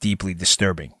deeply, deeply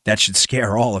disturbing. That should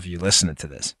scare all of you listening to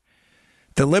this.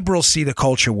 The liberals see the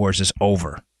culture wars as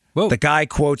over. Whoa. The guy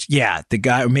quotes,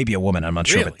 or maybe a woman, I'm not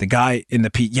sure, but the guy in the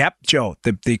piece, Joe,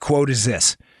 the quote is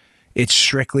this: it's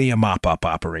strictly a mop-up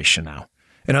operation now.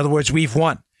 In other words, we've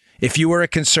won. If you are a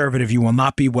conservative, you will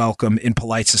not be welcome in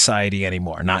polite society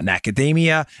anymore. Not in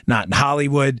academia, not in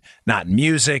Hollywood, not in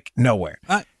music, nowhere.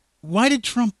 Why did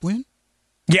Trump win?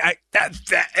 Yeah,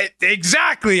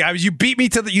 exactly. You beat me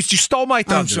to you stole my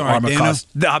thunder. I'm sorry,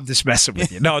 No, I'm just messing with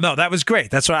you. No, that was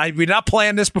great. That's why we're not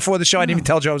playing this before the show. I didn't even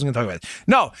tell Joe I was going to talk about it.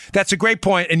 No, that's a great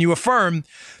point, and you affirm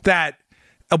that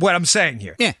what I'm saying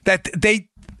here. Yeah. That they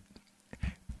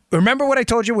remember what I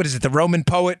told you. What is it? The Roman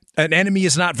poet: "An enemy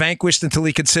is not vanquished until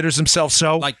he considers himself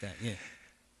so." Like that. Yeah.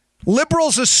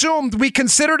 Liberals assumed we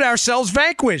considered ourselves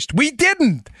vanquished. We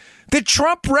didn't. The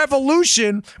Trump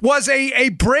revolution was a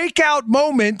breakout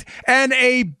moment and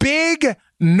a big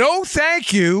no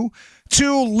thank you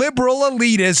to liberal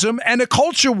elitism and a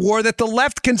culture war that the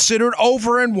left considered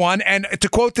over and won. And to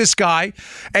quote this guy,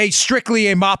 strictly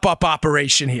a mop-up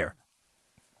operation here.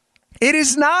 It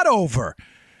is not over.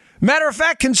 Matter of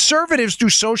fact, conservatives through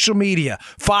social media,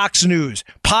 Fox News,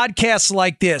 podcasts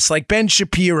like this, like Ben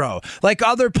Shapiro, like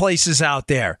other places out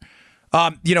there.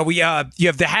 You have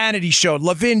the Hannity Show,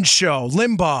 Levin Show,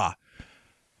 Limbaugh.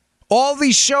 All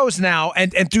these shows now,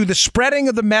 and through the spreading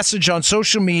of the message on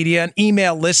social media and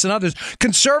email lists and others,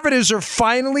 conservatives are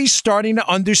finally starting to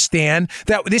understand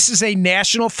that this is a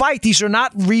national fight. These are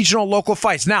not regional, local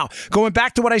fights. Now, going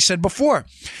back to what I said before,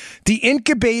 the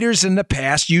incubators in the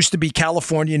past used to be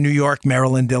California, New York,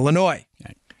 Maryland, Illinois.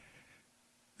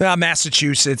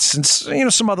 Massachusetts, and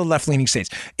some other left-leaning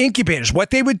states. Incubators, what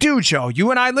they would do, Joe,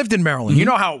 you and I lived in Maryland. You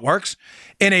know how it works.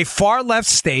 In a far-left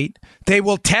state, they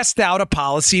will test out a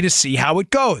policy to see how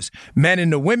it goes. Men in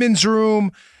the women's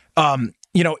room,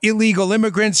 illegal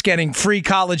immigrants getting free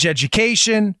college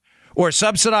education or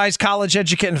subsidized college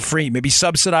education, maybe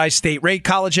subsidized state rate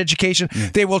college education.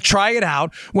 They will try it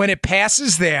out. When it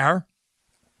passes there,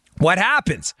 what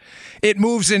happens? It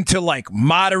moves into like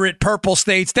moderate purple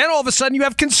states. Then all of a sudden you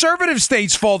have conservative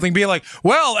states folding, being like,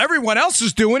 well, everyone else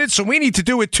is doing it, so we need to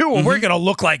do it too. Or we're going to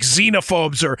look like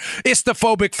xenophobes or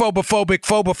istophobic,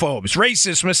 phobophobes,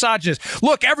 racist, misogynist.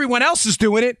 Look, everyone else is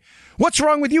doing it. What's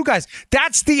wrong with you guys?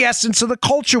 That's the essence of the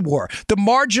culture war, the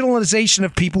marginalization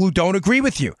of people who don't agree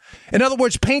with you. In other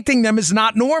words, painting them as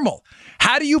not normal.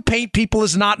 How do you paint people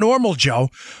as not normal, Joe?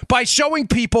 By showing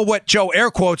people what, Joe,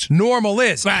 air quotes, normal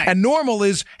is. Right. And normal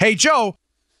is, hey, Joe,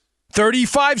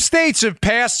 35 states have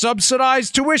passed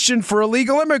subsidized tuition for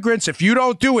illegal immigrants. If you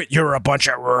don't do it, you're a bunch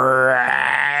of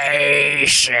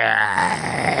racist.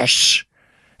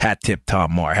 Hat tip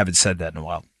Tom Moore. I haven't said that in a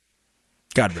while.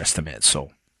 God rest the man's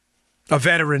soul. A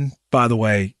veteran, by the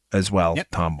way, as well, yep.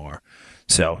 Tom Moore.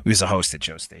 So he was a host at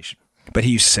Joe's station. But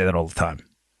he used to say that all the time.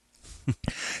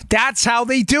 That's how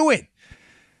they do it.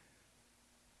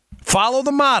 Follow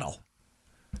the model.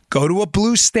 Go to a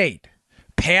blue state.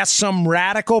 Pass some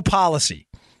radical policy.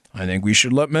 I think we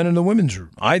should let men in the women's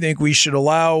room. I think we should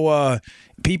allow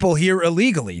people here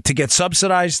illegally to get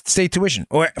subsidized state tuition.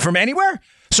 Or from anywhere?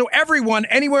 So everyone,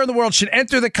 anywhere in the world, should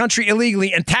enter the country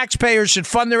illegally and taxpayers should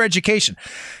fund their education.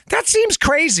 That seems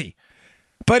crazy,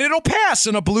 but it'll pass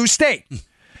in a blue state.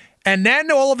 And then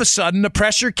all of a sudden, the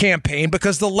pressure campaign,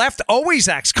 because the left always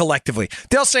acts collectively.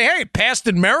 They'll say, hey, it passed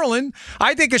in Maryland.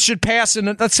 I think it should pass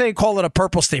in, let's say, call it a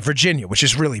purple state, Virginia, which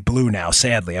is really blue now,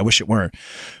 sadly. I wish it weren't.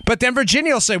 But then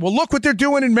Virginia will say, well, look what they're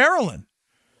doing in Maryland.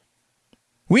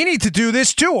 We need to do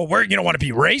this too. Well, you don't want to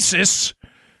be racists,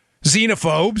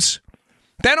 xenophobes.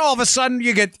 Then all of a sudden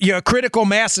you get critical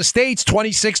mass of states,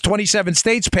 26, 27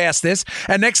 states pass this.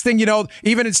 And next thing you know,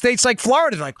 even in states like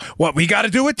Florida, like, what, we got to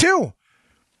do it too.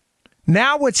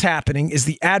 Now what's happening is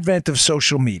the advent of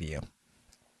social media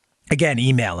again,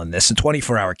 emailing this, and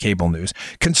 24-hour cable news,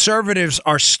 conservatives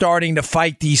are starting to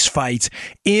fight these fights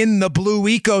in the blue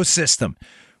ecosystem.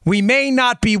 We may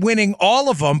not be winning all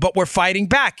of them, but we're fighting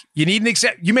back. You need an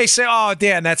example. You may say, oh,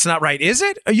 Dan, that's not right. Is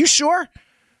it? Are you sure?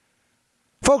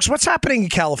 Folks, what's happening in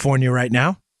California right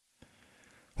now?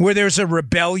 Where there's a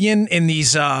rebellion in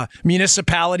these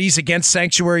municipalities against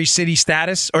sanctuary city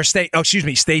status or state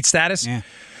status. Yeah.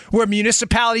 Where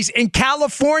municipalities in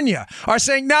California are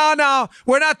saying, no,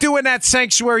 we're not doing that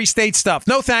sanctuary state stuff.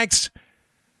 No, thanks.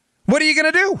 What are you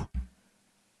going to do?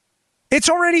 It's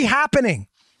already happening.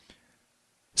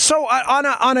 So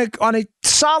on a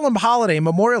solemn holiday,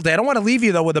 Memorial Day, I don't want to leave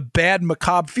you, though, with a bad,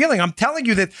 macabre feeling. I'm telling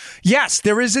you that, yes,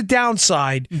 there is a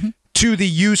downside to the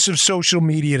use of social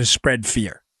media to spread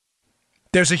fear.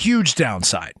 There's a huge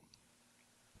downside.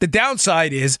 The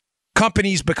downside is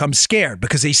companies become scared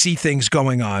because they see things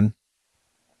going on,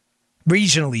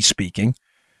 regionally speaking,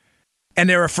 and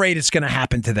they're afraid it's going to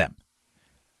happen to them.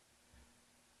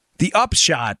 The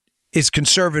upshot is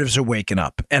conservatives are waking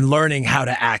up and learning how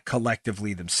to act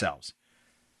collectively themselves.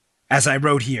 As I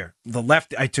wrote here, the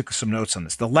left, I took some notes on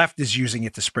this. The left is using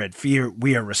it to spread fear.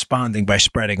 We are responding by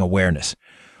spreading awareness.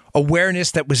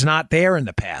 Awareness that was not there in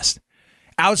the past.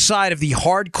 Outside of the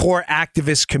hardcore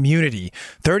activist community,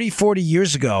 30, 40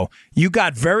 years ago, you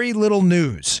got very little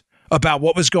news about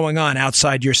what was going on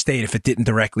outside your state if it didn't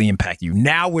directly impact you.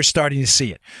 Now we're starting to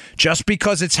see it. Just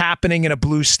because it's happening in a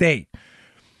blue state.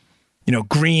 You know,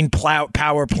 green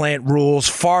power plant rules,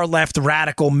 far left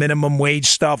radical minimum wage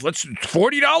stuff. Let's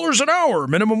 $40 an hour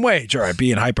minimum wage. All right,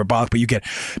 being hyperbolic, but you get.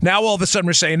 Now all of a sudden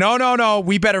we're saying, no,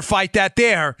 we better fight that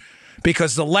there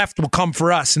because the left will come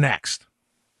for us next.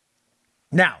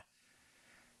 Now,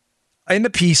 in the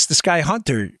piece, this guy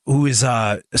Hunter, who is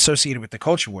associated with the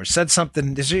Culture Wars, said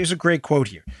something. Here's a great quote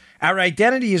here. Our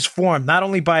identity is formed not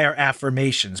only by our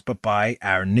affirmations, but by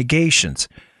our negations.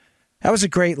 That was a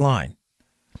great line.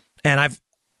 And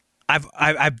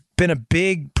I've been a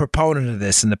big proponent of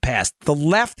this in the past. The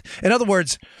left, in other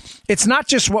words, it's not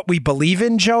just what we believe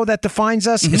in, Joe, that defines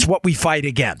us. It's what we fight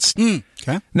against.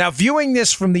 Okay. Now, viewing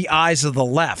this from the eyes of the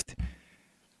left,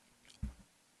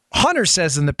 Hunter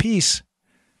says in the piece,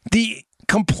 the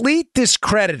complete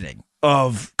discrediting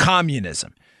of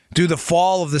communism due to the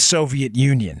fall of the Soviet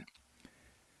Union,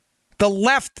 the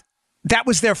left, that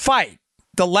was their fight.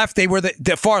 The left, they were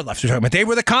the far left, we're talking about. They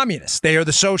were the communists. They are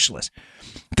the socialists.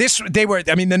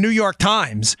 The New York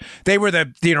Times, they were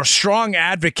the strong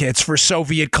advocates for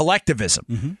Soviet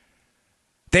collectivism.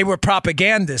 They were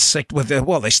propagandists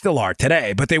they still are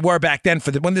today, but they were back then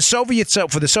when the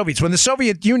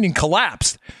Soviet Union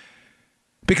collapsed,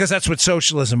 because that's what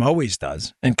socialism always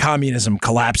does, and communism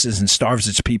collapses and starves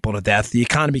its people to death. The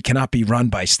economy cannot be run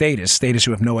by statists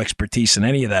who have no expertise in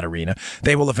any of that arena.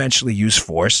 They will eventually use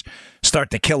force, start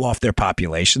to kill off their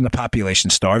population. The population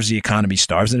starves, the economy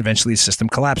starves, and eventually the system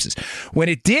collapses. When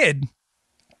it did,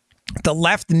 the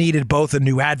left needed both a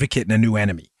new advocate and a new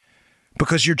enemy.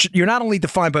 Because you're not only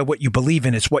defined by what you believe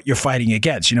in, it's what you're fighting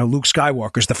against. You know, Luke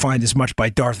Skywalker's defined as much by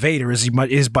Darth Vader as he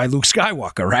is by Luke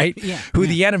Skywalker, right? Yeah. Who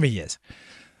the enemy is.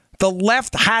 The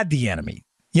left had the enemy.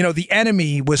 You know, the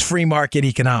enemy was free market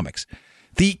economics.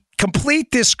 The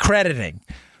complete discrediting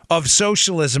of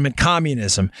socialism and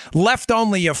communism left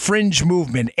only a fringe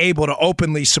movement able to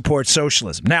openly support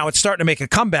socialism. Now, it's starting to make a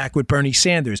comeback with Bernie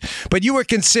Sanders, but you were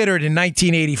considered in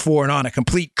 1984 and on a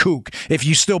complete kook if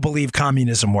you still believe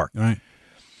communism worked. Right.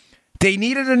 They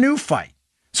needed a new fight.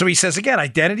 So he says, again,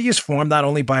 identity is formed not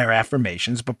only by our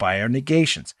affirmations, but by our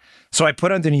negations. So I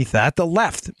put underneath that the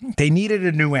left. They needed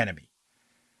a new enemy.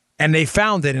 And they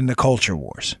found it in the culture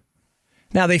wars.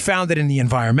 Now, they found it in the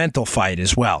environmental fight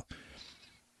as well.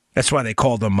 That's why they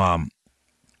called them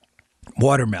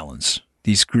watermelons.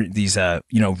 These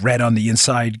red on the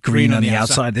inside, green on the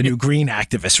outside. The new green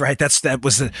activists, right? That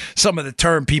was some of the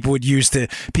term people would use to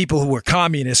people who were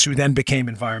communists who then became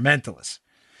environmentalists.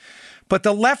 But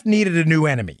the left needed a new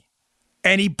enemy.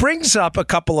 And he brings up a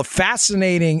couple of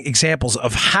fascinating examples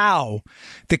of how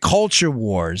the culture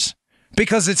wars,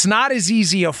 because it's not as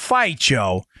easy a fight,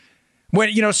 Joe.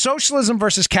 When, socialism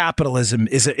versus capitalism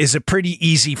is a pretty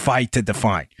easy fight to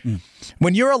define.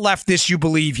 When you're a leftist, you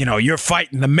believe, you're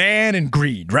fighting the man and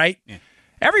greed, right? Yeah.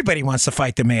 Everybody wants to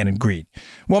fight the man and greed.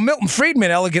 Well, Milton Friedman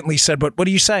elegantly said, but what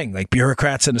are you saying? Like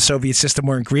bureaucrats in the Soviet system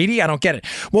weren't greedy? I don't get it.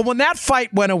 Well, when that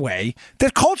fight went away, the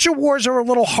culture wars are a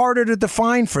little harder to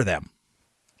define for them.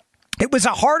 It was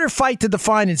a harder fight to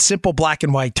define in simple black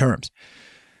and white terms.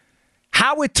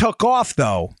 How it took off,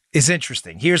 though, is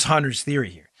interesting. Here's Hunter's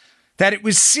theory here. That it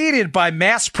was seeded by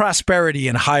mass prosperity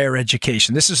and higher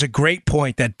education. This is a great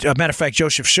point that, matter of fact,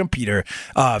 Joseph Schumpeter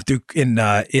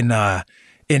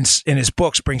in his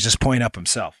books brings this point up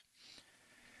himself.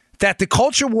 That the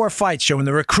culture war fights, Joe, and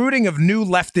the recruiting of new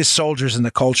leftist soldiers in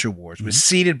the culture wars was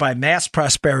seeded by mass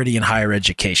prosperity and higher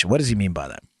education. What does he mean by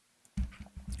that?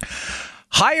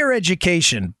 Higher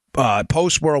education,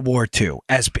 post-World War II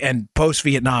and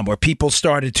post-Vietnam, where people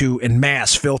started to, en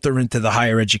masse, filter into the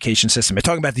higher education system. I'm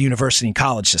talking about the university and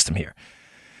college system here.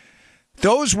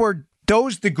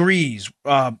 Those degrees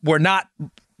were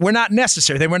not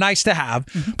necessary. They were nice to have,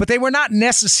 but they were not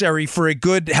necessary for a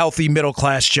good, healthy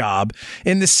middle-class job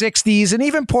in the 60s and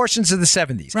even portions of the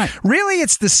 70s. Right. Really,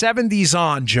 it's the 70s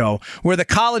on, Joe, where the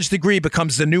college degree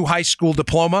becomes the new high school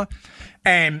diploma,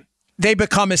 and they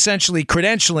become essentially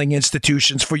credentialing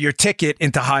institutions for your ticket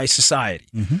into high society,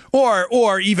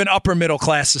 or even upper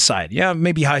middle-class society. Yeah,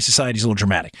 maybe high society is a little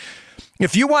dramatic.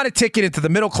 If you want a ticket into the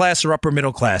middle class or upper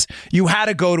middle class, you had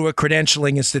to go to a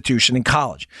credentialing institution in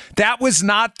college. That was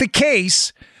not the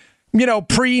case,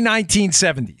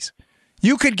 pre-1970s.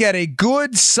 You could get a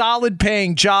good, solid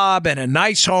paying job and a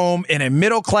nice home in a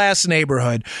middle class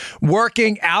neighborhood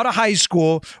working out of high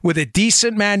school with a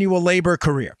decent manual labor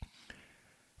career.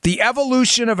 The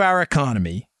evolution of our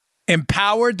economy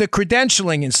empowered the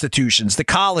credentialing institutions, the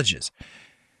colleges.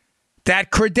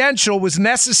 That credential was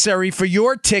necessary for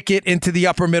your ticket into the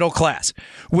upper middle class,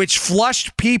 which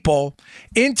flushed people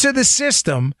into the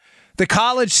system, the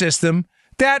college system,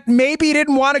 that maybe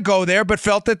didn't want to go there but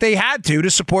felt that they had to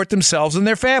support themselves and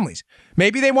their families.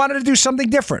 Maybe they wanted to do something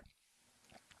different.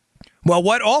 Well,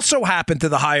 what also happened to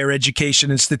the higher education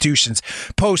institutions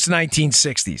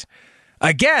post-1960s?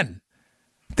 Again,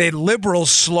 the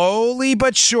liberals slowly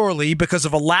but surely, because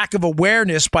of a lack of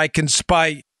awareness by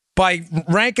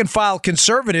rank and file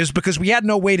conservatives, because we had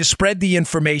no way to spread the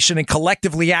information and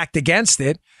collectively act against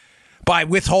it by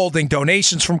withholding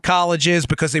donations from colleges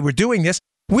because they were doing this.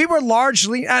 We were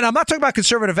largely, and I'm not talking about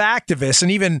conservative activists and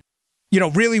even,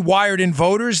 really wired in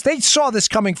voters. They saw this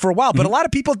coming for a while, but a lot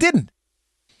of people didn't.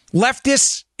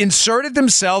 Leftists inserted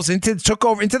themselves took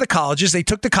over into the colleges. They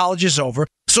took the colleges over.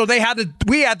 So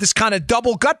we had this kind of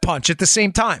double gut punch at the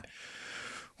same time.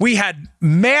 We had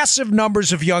massive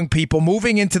numbers of young people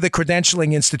moving into the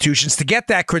credentialing institutions to get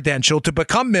that credential to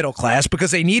become middle class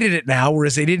because they needed it now,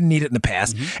 whereas they didn't need it in the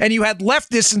past. And you had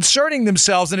leftists inserting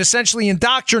themselves and essentially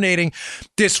indoctrinating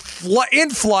this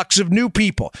influx of new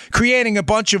people, creating a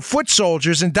bunch of foot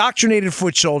soldiers, indoctrinated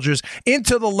foot soldiers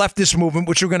into the leftist movement,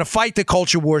 which were going to fight the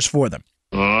culture wars for them.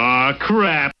 Aw,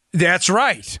 crap. That's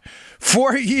right.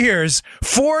 4 years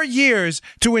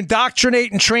to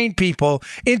indoctrinate and train people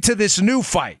into this new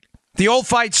fight. The old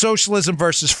fight, socialism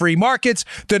versus free markets.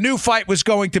 The new fight was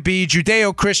going to be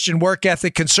Judeo-Christian work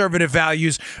ethic, conservative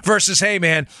values versus, hey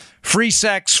man, free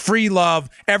sex, free love,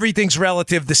 everything's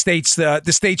relative. The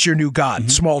state's your new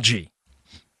god, small g.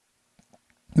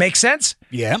 Make sense?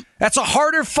 Yeah. That's a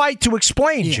harder fight to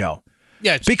explain, Joe.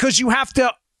 Yeah. Because you have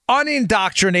to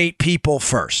unindoctrinate people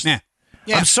first. Yeah.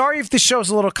 Yeah. I'm sorry if this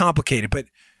show's a little complicated, but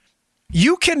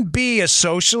you can be a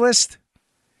socialist.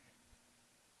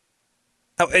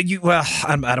 I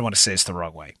don't want to say this the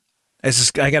wrong way. I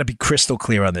got to be crystal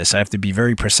clear on this. I have to be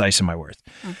very precise in my words.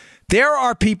 There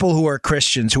are people who are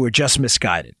Christians who are just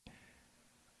misguided,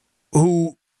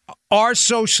 who are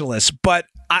socialists, but,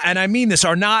 and I mean this,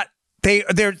 are not,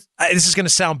 this is going to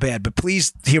sound bad, but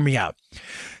please hear me out.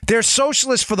 They're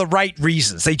socialists for the right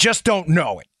reasons. They just don't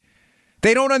know it.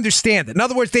 They don't understand it. In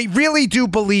other words, they really do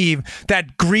believe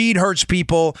that greed hurts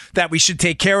people, that we should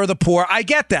take care of the poor. I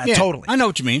get that, totally. I know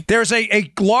what you mean. There's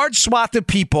a large swath of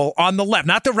people on the left,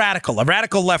 not the radical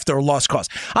left or a lost cause.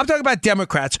 I'm talking about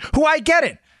Democrats who, I get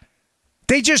it.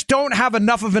 They just don't have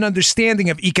enough of an understanding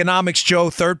of economics, Joe,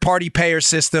 third-party payer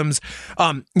systems,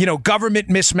 government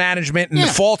mismanagement and the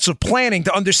faults of planning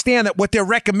to understand that what they're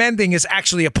recommending is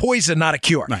actually a poison, not a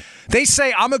cure. Right. They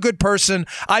say, I'm a good person.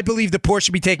 I believe the poor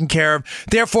should be taken care of.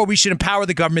 Therefore, we should empower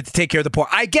the government to take care of the poor.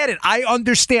 I get it. I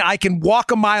understand. I can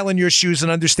walk a mile in your shoes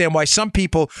and understand why some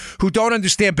people who don't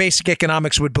understand basic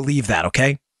economics would believe that,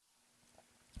 okay?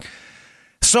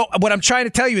 So what I'm trying to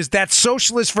tell you is that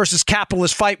socialist versus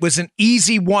capitalist fight was an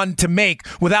easy one to make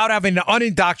without having to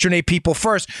unindoctrinate people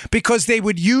first, because they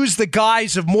would use the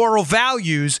guise of moral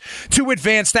values to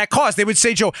advance that cause. They would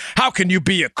say, Joe, how can you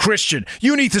be a Christian?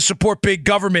 You need to support big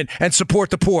government and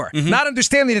support the poor. Not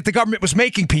understanding that the government was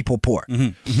making people poor.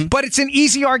 But it's an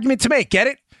easy argument to make. Get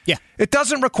it? Yeah. It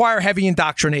doesn't require heavy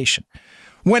indoctrination.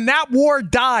 When that war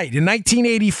died in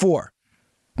 1984,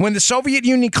 when the Soviet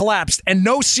Union collapsed and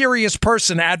no serious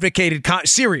person advocated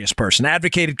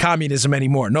communism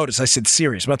anymore. Notice I said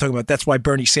serious. I'm not talking about, that's why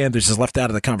Bernie Sanders is left out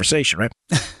of the conversation, right?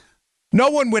 No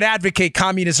one would advocate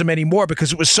communism anymore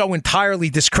because it was so entirely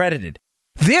discredited.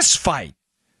 This fight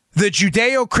The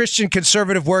Judeo-Christian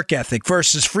conservative work ethic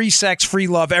versus free sex, free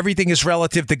love, everything is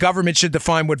relative. The government should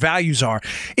define what values are.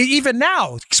 Even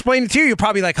now, explain it to you, you're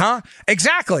probably like, huh?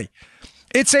 Exactly.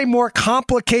 It's a more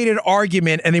complicated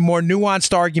argument and a more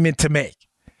nuanced argument to make.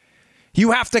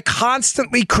 You have to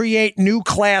constantly create new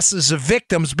classes of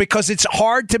victims because it's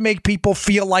hard to make people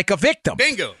feel like a victim.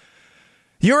 Bingo.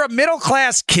 You're a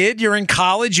middle-class kid. You're in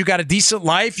college. You got a decent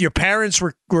life. Your parents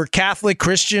were Catholic,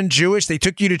 Christian, Jewish. They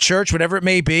took you to church, whatever it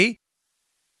may be.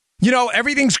 You know,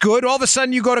 everything's good. All of a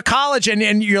sudden, you go to college,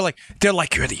 and you're like, they're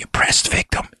like, you're the oppressed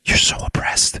victim. You're so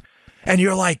oppressed. And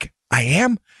you're like, I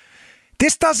am?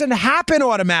 This doesn't happen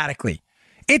automatically.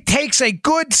 It takes a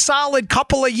good, solid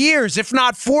couple of years, if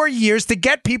not 4 years, to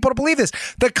get people to believe this.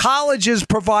 The colleges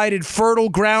provided fertile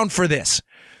ground for this.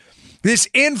 This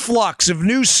influx of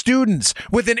new students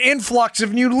with an influx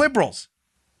of new liberals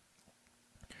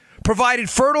provided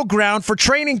fertile ground for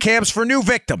training camps for new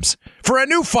victims, for a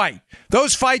new fight.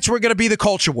 Those fights were going to be the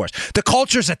culture wars. The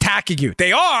culture's attacking you.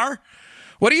 They are.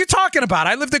 What are you talking about?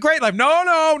 I lived a great life.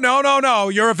 No.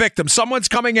 You're a victim. Someone's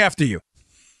coming after you.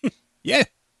 Yeah.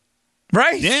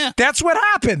 Right? Yeah. That's what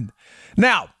happened.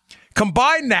 Now,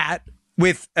 combine that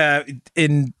with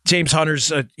in James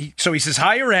Hunter's, so he says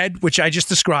higher ed, which I just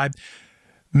described,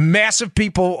 massive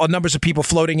numbers of people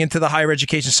floating into the higher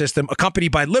education system,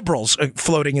 accompanied by liberals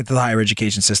floating into the higher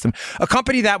education system,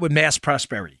 accompany that with mass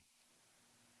prosperity.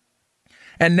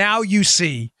 And now you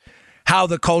see how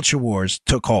the culture wars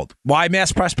took hold. Why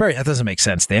mass prosperity? That doesn't make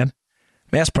sense, Dan.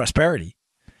 Mass prosperity.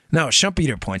 No,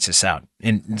 Schumpeter points this out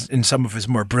in some of his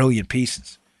more brilliant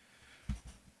pieces.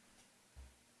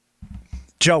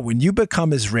 Joe, when you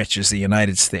become as rich as the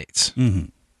United States,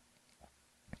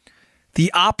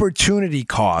 the opportunity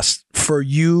cost for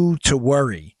you to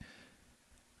worry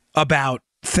about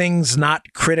things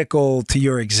not critical to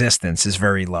your existence is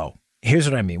very low. Here's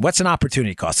what I mean. What's an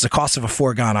opportunity cost? It's the cost of a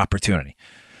foregone opportunity.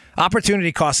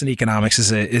 Opportunity cost in economics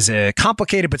is a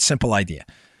complicated but simple idea.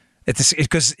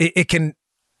 Because it can,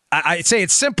 I'd say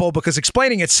it's simple because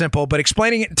explaining it's simple, but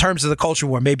explaining it in terms of the culture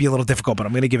war may be a little difficult, but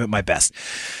I'm going to give it my best.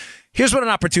 Here's what an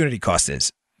opportunity cost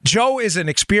is. Joe is an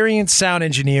experienced sound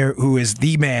engineer who is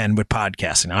the man with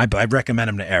podcasting. I recommend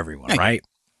him to everyone, right?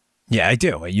 Yeah, I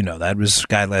do. You know, that was a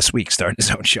guy last week starting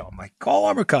his own show. I'm like,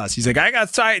 call Armorcast. He's like,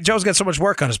 Joe's got so much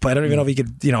work on his plate. I don't even know if he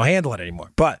could, handle it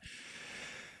anymore. But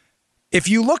if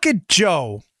you look at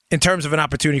Joe in terms of an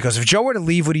opportunity cost, if Joe were to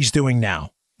leave what he's doing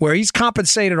now, where he's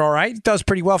compensated all right, does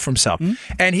pretty well for himself,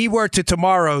 and he were to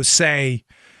tomorrow say,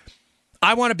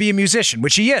 I want to be a musician,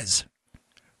 which he is.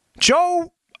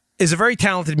 Joe is a very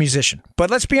talented musician. But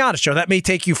let's be honest, Joe, that may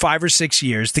take you 5 or 6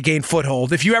 years to gain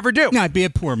foothold if you ever do. No, I'd be a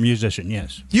poor musician,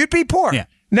 yes. You'd be poor. Yeah.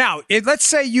 Now, let's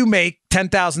say you make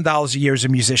 $10,000 a year as a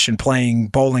musician playing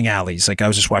bowling alleys. Like I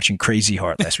was just watching Crazy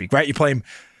Heart last week, right? You play him.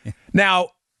 Yeah. Now,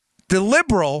 the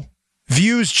liberal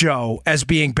views Joe as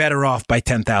being better off by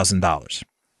 $10,000.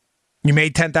 You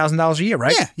made $10,000 a year,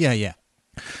 right? Yeah.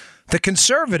 The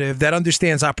conservative that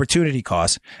understands opportunity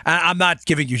costs, I'm not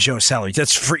giving you Joe's salary.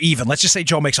 That's for even. Let's just say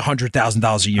Joe makes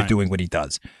 $100,000 a year doing what he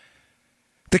does.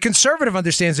 The conservative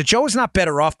understands that Joe is not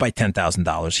better off by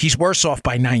 $10,000. He's worse off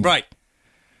by $90,000. Right.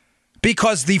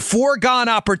 Because the foregone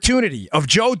opportunity of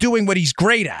Joe doing what he's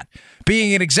great at,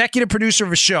 being an executive producer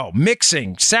of a show,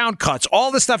 mixing, sound cuts,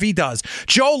 all the stuff he does,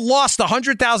 Joe lost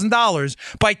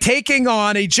 $100,000 by taking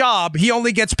on a job he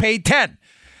only gets paid $10,000.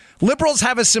 Liberals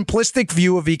have a simplistic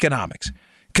view of economics.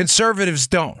 Conservatives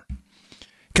don't.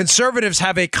 Conservatives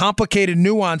have a complicated,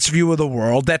 nuanced view of the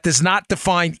world that does not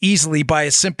define easily by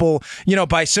a simple,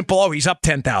 oh, he's up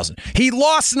 10,000. He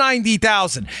lost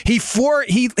 90,000.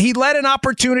 He let an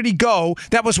opportunity go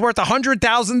that was worth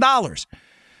 $100,000.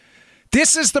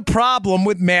 This is the problem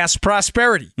with mass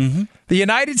prosperity. Mm-hmm. The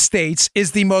United States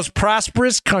is the most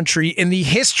prosperous country in the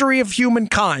history of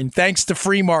humankind, thanks to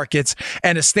free markets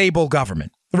and a stable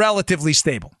government. Relatively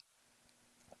stable.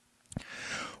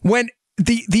 When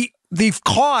the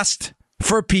cost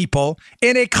for people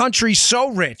in a country so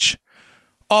rich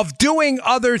of doing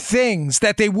other things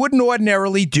that they wouldn't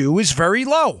ordinarily do is very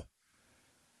low.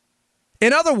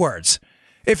 In other words,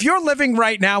 if you're living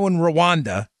right now in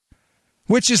Rwanda,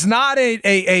 which is not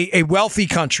a wealthy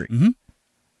country,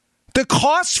 the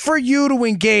cost for you to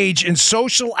engage in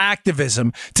social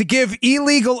activism to give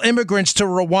illegal immigrants to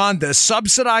Rwanda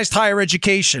subsidized higher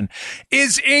education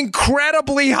is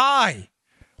incredibly high.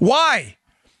 Why?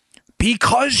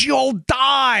 Because you'll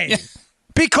die. Yeah.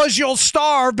 Because you'll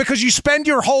starve, because you spend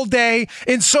your whole day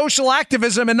in social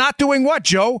activism and not doing what,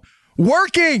 Joe?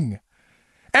 Working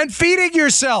and feeding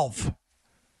yourself.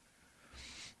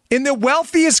 In the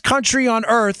wealthiest country on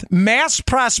earth, mass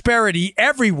prosperity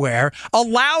everywhere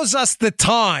allows us the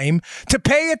time to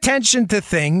pay attention to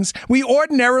things we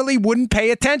ordinarily wouldn't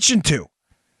pay attention to.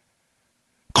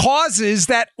 Causes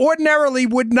that ordinarily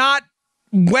would not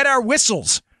wet our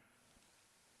whistles.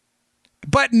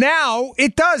 But now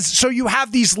it does. So you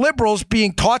have these liberals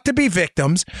being taught to be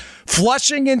victims,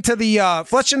 flushing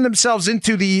themselves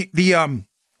into the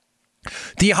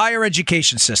higher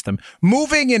education system,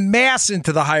 moving in mass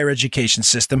into the higher education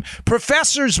system,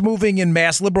 professors moving in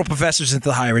mass, liberal professors into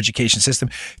the higher education system,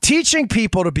 teaching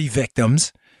people to be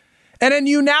victims. And then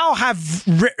you now have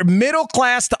middle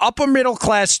class to upper middle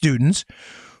class students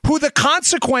who the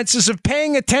consequences of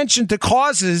paying attention to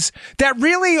causes that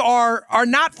really are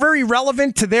not very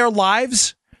relevant to their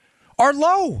lives are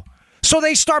low. So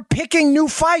they start picking new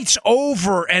fights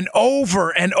over and over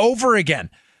and over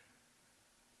again.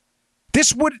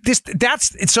 So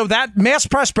that mass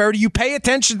prosperity, you pay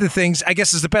attention to things, I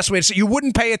guess is the best way to say it, you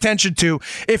wouldn't pay attention to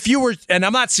if you were, and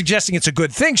I'm not suggesting it's a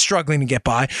good thing struggling to get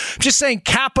by, I'm just saying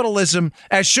capitalism,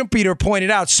 as Schumpeter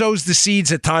pointed out, sows the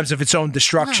seeds at times of its own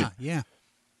destruction. Yeah.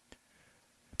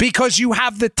 Because you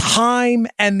have the time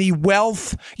and the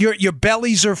wealth, your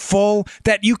bellies are full,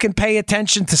 that you can pay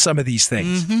attention to some of these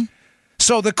things. Mm-hmm.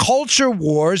 So the culture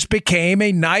wars became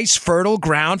a nice fertile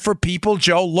ground for people,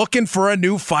 Joe, looking for a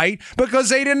new fight because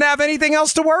they didn't have anything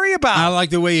else to worry about. I like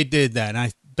the way you did that. And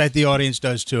I bet the audience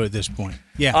does too at this point.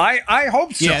 Yeah. I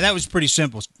hope so. Yeah, that was pretty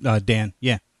simple, Dan.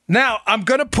 Yeah. Now, I'm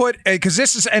going to put, because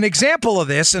this is an example of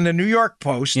this in the New York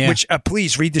Post, which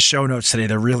please read the show notes today.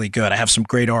 They're really good. I have some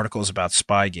great articles about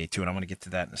Spygate, too, and I'm going to get to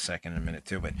that in a minute,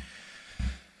 too. But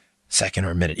second or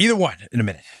a minute. Either one in a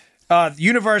minute.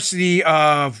 University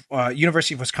of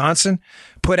Wisconsin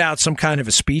put out some kind of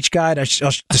a speech guide.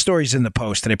 The story's in the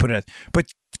Post, and I put it.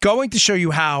 But going to show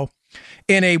you how,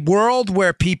 in a world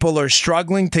where people are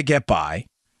struggling to get by,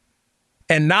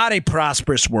 and not a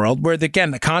prosperous world, where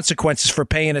again the consequences for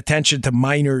paying attention to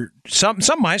minor, some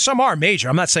are major.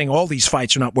 I'm not saying all these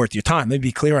fights are not worth your time. Let me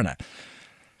be clear on that.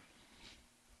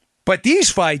 But these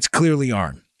fights clearly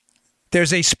aren't.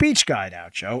 There's a speech guide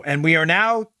out, Joe, and we are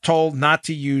now told not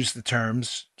to use the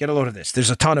terms. Get a load of this. There's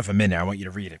a ton of them in there. I want you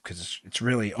to read it because it's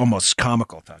really almost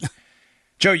comical.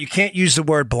 Joe, you can't use the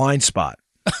word blind spot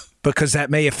because that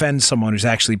may offend someone who's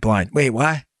actually blind. Wait,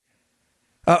 what?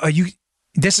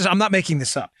 I'm not making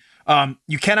this up.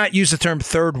 You cannot use the term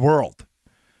third world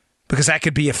because that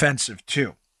could be offensive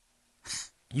too.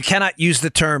 You cannot use the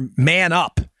term man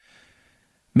up.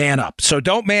 Man up. So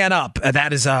don't man up.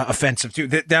 That is offensive too.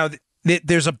 Now,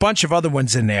 there's a bunch of other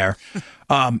ones in there.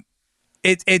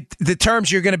 The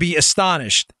terms, you're going to be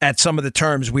astonished at some of the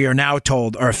terms we are now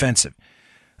told are offensive.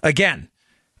 Again,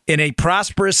 in a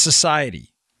prosperous society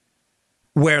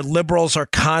where liberals are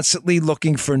constantly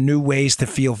looking for new ways to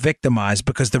feel victimized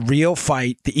because the real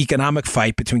fight, the economic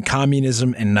fight between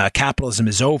communism and capitalism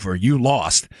is over, you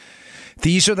lost.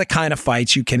 These are the kind of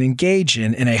fights you can engage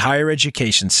in a higher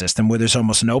education system where there's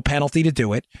almost no penalty to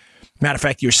do it. Matter of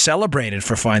fact, you're celebrated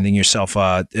for finding yourself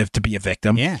to be a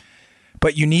victim. Yeah.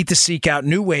 But you need to seek out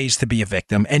new ways to be a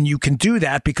victim. And you can do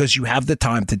that because you have the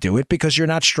time to do it, because you're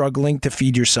not struggling to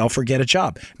feed yourself or get a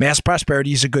job. Mass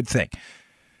prosperity is a good thing.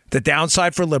 The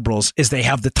downside for liberals is they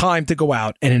have the time to go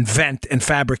out and invent and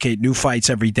fabricate new fights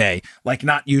every day, like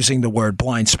not using the word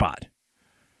blind spot.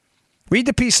 Read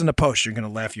the piece in the Post. You're going to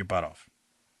laugh your butt off.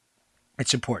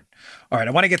 It's important. All right,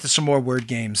 I want to get to some more word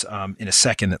games in a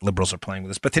second that liberals are playing with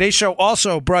us. But today's show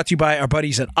also brought to you by our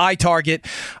buddies at iTarget.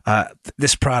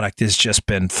 This product has just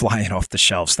been flying off the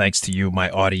shelves thanks to you,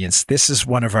 my audience. This is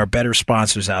one of our better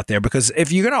sponsors out there because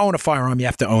if you're going to own a firearm, you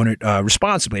have to own it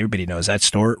responsibly. Everybody knows that.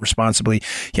 Store it responsibly.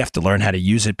 You have to learn how to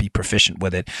use it, be proficient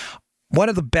with it. One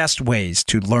of the best ways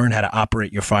to learn how to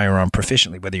operate your firearm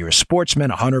proficiently, whether you're a sportsman,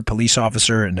 a hunter, police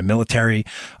officer in the military,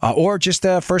 or just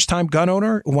a first-time gun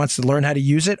owner who wants to learn how to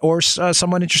use it, or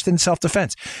someone interested in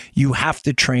self-defense, you have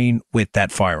to train with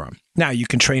that firearm. Now, you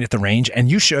can train at the range,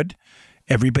 and you should.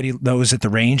 Everybody knows that the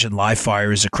range and live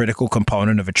fire is a critical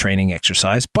component of a training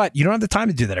exercise, but you don't have the time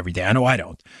to do that every day. I know I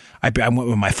don't. I went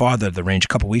with my father to the range a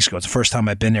couple weeks ago. It's the first time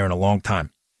I've been there in a long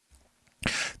time.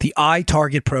 The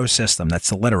iTarget Pro system, that's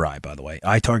the letter I, by the way,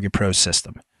 iTarget Pro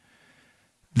system,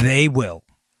 they will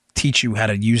teach you how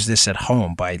to use this at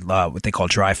home by what they call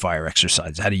dry fire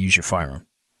exercises, how to use your firearm.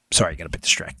 Sorry, I got a bit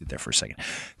distracted there for a second.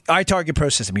 iTarget Pro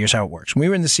system, here's how it works. When we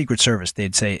were in the Secret Service,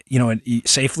 they'd say,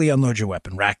 safely unload your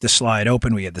weapon. Rack the slide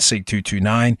open. We had the SIG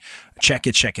 229. Check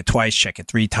it twice, check it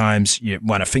 3 times. You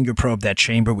want to finger probe that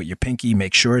chamber with your pinky,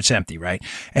 make sure it's empty, right?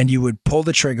 And you would pull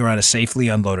the trigger on a safely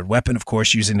unloaded weapon, of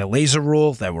course, using the laser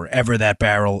rule that wherever that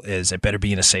barrel is, it better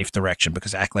be in a safe direction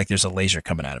because act like there's a laser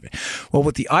coming out of it. Well,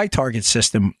 with the iTarget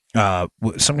system,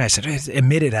 some guy said,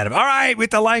 emitted out of it. All right,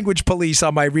 with the language police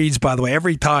on my reads, by the way,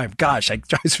 every time. Gosh, it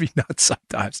drives me nuts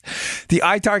sometimes. The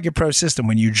iTarget Pro system,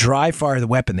 when you dry fire the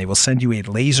weapon, they will send you a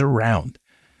laser round.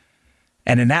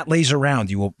 And in that laser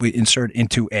round, you will insert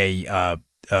into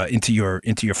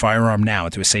your firearm now,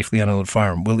 into a safely unloaded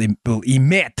firearm, will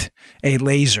emit a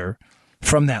laser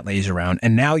from that laser round,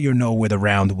 and now you know where the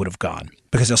round would have gone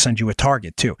because they'll send you a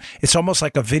target too. It's almost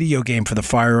like a video game for the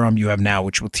firearm you have now,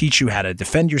 which will teach you how to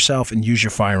defend yourself and use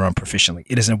your firearm proficiently.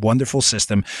 It is a wonderful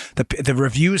system. The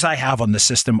reviews I have on the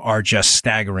system are just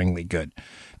staggeringly good.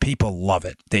 People love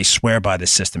it. They swear by the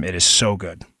system. It is so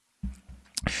good.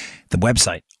 The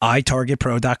website,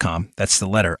 itargetpro.com. That's the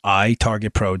letter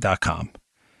itargetpro.com.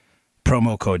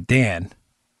 Promo code Dan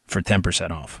for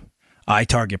 10% off.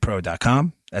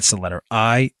 itargetpro.com. That's the letter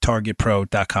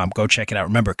itargetpro.com. Go check it out.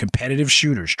 Remember, competitive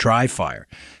shooters dry fire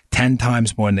 10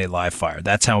 times more than they live fire.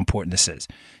 That's how important this is.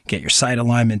 Get your sight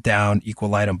alignment down, equal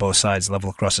light on both sides, level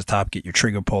across the top, get your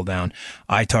trigger pull down.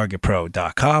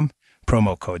 itargetpro.com.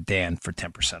 Promo code Dan for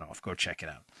 10% off. Go check it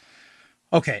out.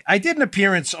 Okay, I did an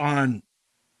appearance on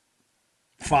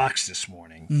Fox this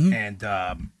morning, and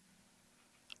I'm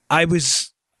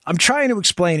trying to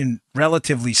explain in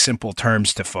relatively simple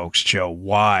terms to folks, Joe,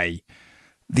 why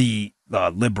the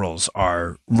liberals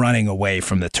are running away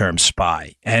from the term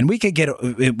spy. And we could get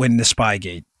when the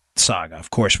Spygate saga, of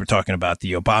course, we're talking about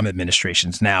the Obama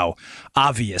administration's now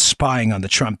obvious spying on the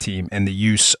Trump team and the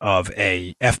use of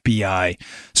a FBI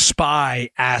spy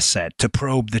asset to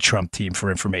probe the Trump team for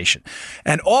information.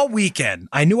 And all weekend,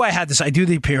 I knew I had this. I do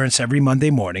the appearance every Monday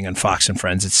morning on Fox and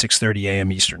Friends at 6:30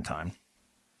 a.m. Eastern time.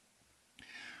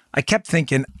 I kept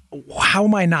thinking, how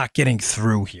am I not getting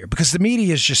through here? Because the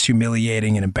media is just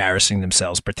humiliating and embarrassing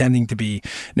themselves, pretending to be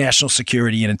national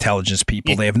security and intelligence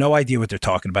people. They have no idea what they're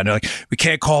talking about. They're like, we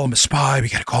can't call him a spy. We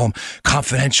got to call him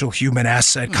confidential human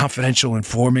asset, confidential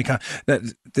informant.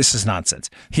 This is nonsense.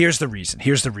 Here's the reason.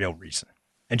 Here's the real reason.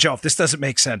 And Joe, if this doesn't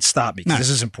make sense, stop me because this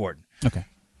is important. Okay.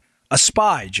 A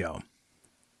spy, Joe.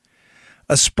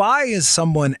 A spy is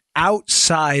someone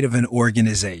outside of an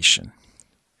organization,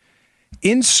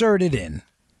 inserted in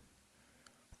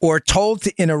or told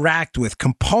to interact with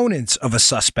components of a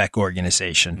suspect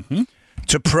organization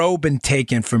to probe and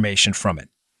take information from it.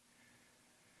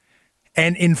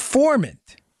 An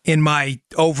informant in my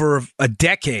over a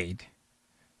decade,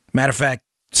 matter of fact,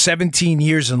 17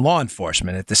 years in law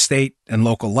enforcement at the state and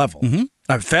local level,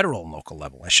 federal and local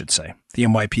level, I should say, the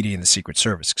NYPD and the Secret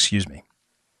Service, excuse me.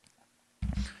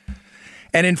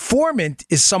 An informant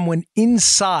is someone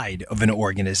inside of an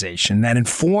organization that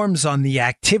informs on the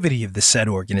activity of the said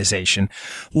organization,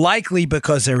 likely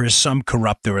because there is some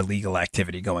corrupt or illegal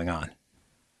activity going on.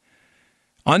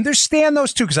 Understand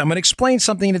those two, because I'm going to explain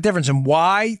something, the difference, and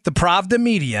why the Pravda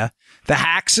media, the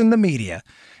hacks in the media,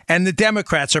 and the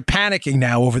Democrats are panicking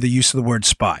now over the use of the word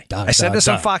spy. I said this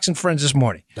on Fox and Friends this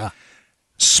morning.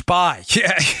 Spy.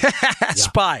 Yeah.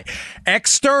 Spy.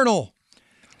 External.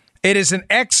 It is an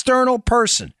external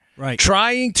person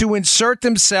trying to insert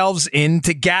themselves in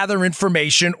to gather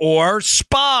information or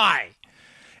spy.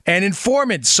 An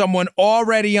informant, someone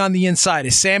already on the inside,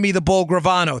 a Sammy the Bull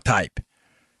Gravano type.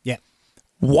 Yeah.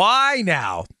 Why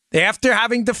now, after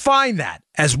having defined that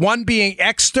as one being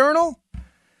external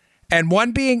and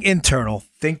one being internal,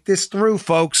 think this through,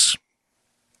 folks.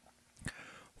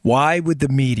 Why would the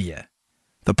media,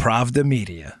 the Pravda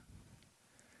media,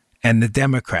 and the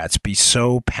Democrats be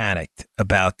so panicked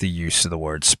about the use of the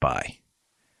word spy?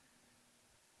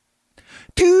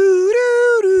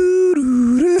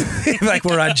 Like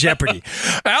we're on Jeopardy.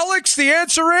 Alex, the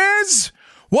answer is,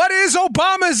 what is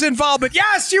Obama's involvement?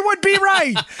 Yes, you would be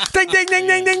right. Ding, ding, ding,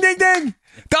 ding, ding, ding, ding.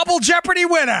 Double Jeopardy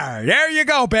winner. There you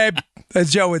go, babe,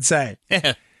 as Joe would say.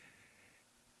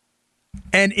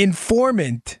 An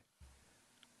informant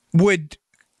would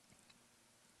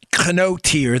connote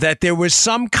here that there was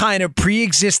some kind of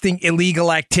pre-existing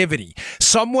illegal activity.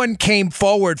 Someone came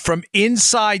forward from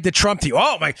inside the Trump team.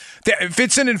 Oh my! If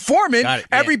it's an informant,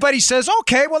 everybody says,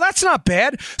 "Okay, well that's not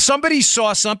bad." Somebody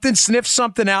saw something, sniffed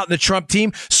something out in the Trump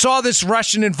team, saw this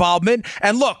Russian involvement,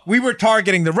 and look, we were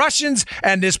targeting the Russians,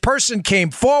 and this person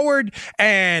came forward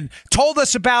and told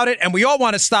us about it, and we all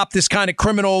want to stop this kind of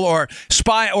criminal or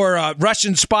spy or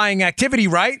Russian spying activity,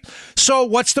 right? So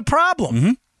what's the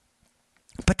problem?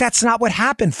 But that's not what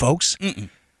happened, folks.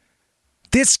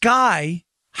 This guy,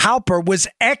 Halper, was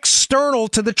external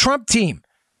to the Trump team.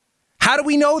 How do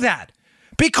we know that?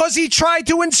 Because he tried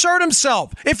to insert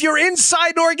himself. If you're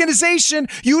inside an organization,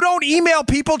 you don't email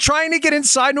people trying to get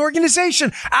inside an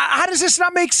organization. How does this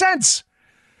not make sense?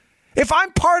 If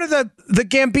I'm part of the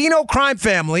Gambino crime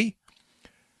family,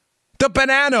 the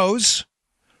Bananos,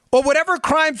 or whatever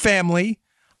crime family,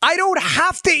 I don't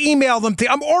have to email them.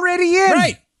 I'm already in.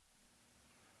 Right.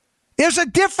 There's a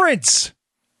difference.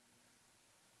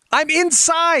 I'm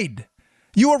inside.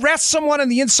 You arrest someone on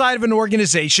the inside of an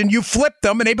organization, you flip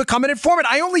them, and they become an informant.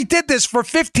 I only did this for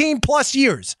 15 plus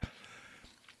years.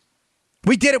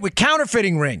 We did it with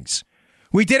counterfeiting rings.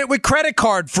 We did it with credit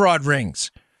card fraud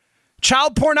rings.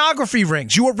 Child pornography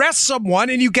rings. You arrest someone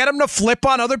and you get them to flip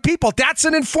on other people. That's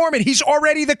an informant. He's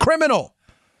already the criminal.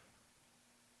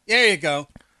 There you go.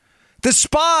 The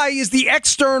spy is the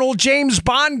external James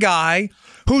Bond guy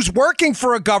who's working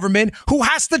for a government who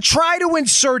has to try to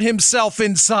insert himself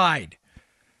inside.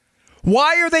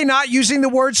 Why are they not using the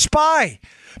word spy?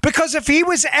 Because if he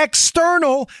was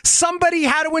external, somebody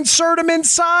had to insert him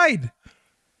inside.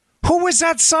 Who was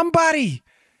that somebody?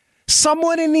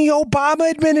 Someone in the Obama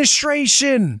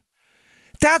administration.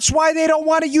 That's why they don't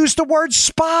want to use the word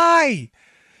spy.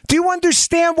 Do you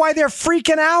understand why they're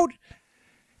freaking out?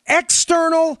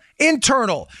 External,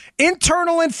 internal.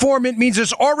 Internal informant means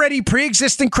there's already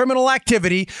pre-existing criminal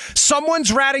activity.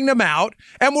 Someone's ratting them out.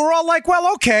 And we're all like,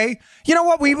 well, okay. You know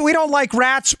what? We don't like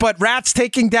rats, but rats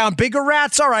taking down bigger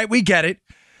rats. All right, we get it.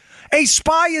 A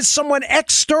spy is someone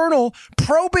external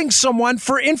probing someone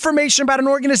for information about an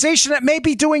organization that may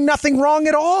be doing nothing wrong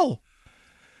at all.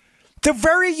 The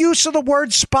very use of the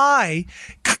word spy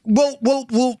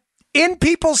will in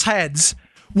people's heads,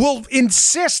 will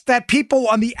insist that people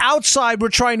on the outside were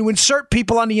trying to insert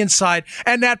people on the inside,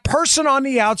 and that person on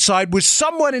the outside was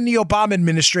someone in the Obama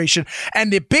administration.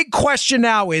 And the big question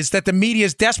now is that the media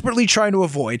is desperately trying to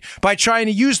avoid by trying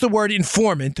to use the word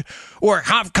informant or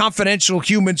confidential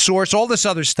human source, all this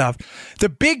other stuff. The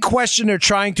big question they're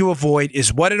trying to avoid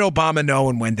is, what did Obama know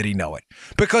and when did he know it?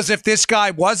 Because if this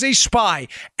guy was a spy,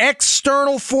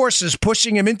 external forces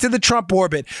pushing him into the Trump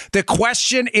orbit, the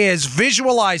question is,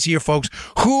 visualize here, folks,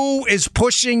 who is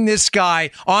pushing this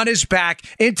guy on his back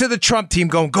into the Trump team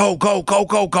going, go, go, go,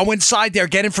 go, go inside there,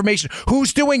 get information.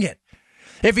 Who's doing it?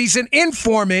 If he's an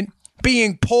informant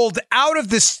being pulled out of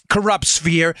this corrupt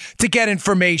sphere to get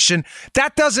information,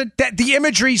 the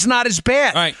imagery's not as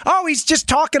bad. Right. Oh, he's just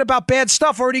talking about bad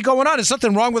stuff already going on. There's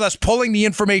nothing wrong with us pulling the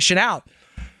information out.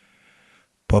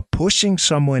 But pushing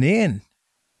someone in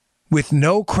with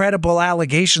no credible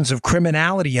allegations of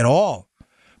criminality at all,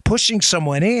 pushing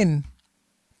someone in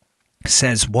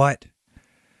says what?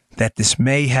 That this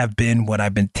may have been what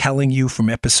I've been telling you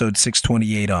from episode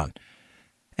 628 on.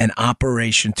 An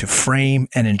operation to frame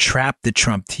and entrap the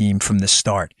Trump team from the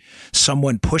start.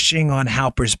 Someone pushing on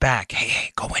Halper's back.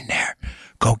 Hey, go in there.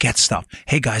 Go get stuff.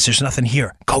 Hey, guys, there's nothing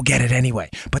here. Go get it anyway.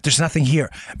 But there's nothing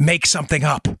here. Make something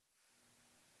up.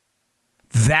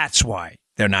 That's why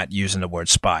they're not using the word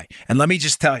spy. And let me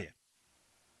just tell you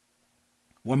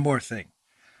one more thing.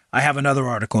 I have another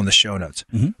article in the show notes.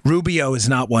 Rubio is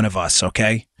not one of us,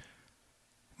 okay?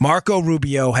 Marco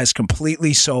Rubio has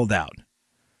completely sold out.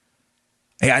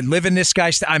 Hey, I live in this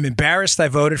guy. I'm embarrassed I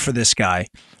voted for this guy.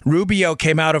 Rubio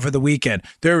came out over the weekend.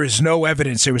 There is no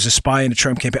evidence there was a spy in the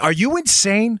Trump campaign. Are you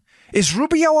insane? Is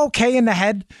Rubio okay in the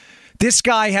head? This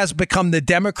guy has become the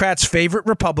Democrats' favorite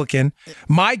Republican.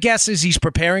 My guess is he's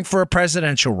preparing for a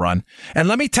presidential run. And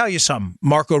let me tell you something,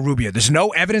 Marco Rubio. There's no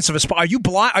evidence of a spy. Are you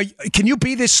blind? Can you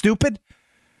be this stupid?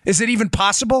 Is it even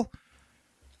possible?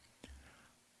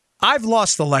 I've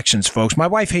lost elections, folks. My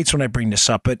wife hates when I bring this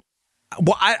up, but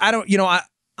I don't.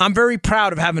 I'm very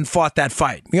proud of having fought that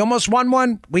fight. We almost won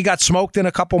one. We got smoked in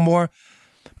a couple more,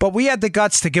 but we had the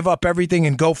guts to give up everything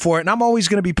and go for it. And I'm always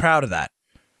going to be proud of that.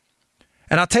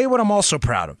 And I'll tell you what I'm also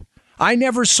proud of. I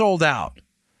never sold out.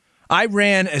 I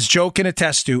ran, as Joe can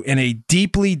attest to, in a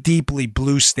deeply, deeply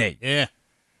blue state. Yeah.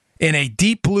 In a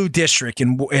deep blue district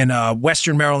in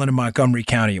Western Maryland and Montgomery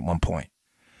County at one point.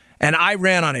 And I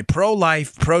ran on a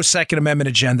pro-life, pro-Second Amendment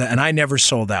agenda, and I never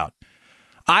sold out.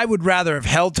 I would rather have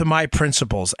held to my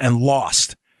principles and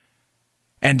lost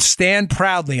and stand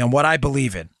proudly on what I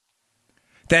believe in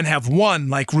than have won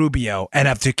like Rubio and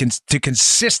have to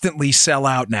consistently sell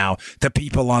out now to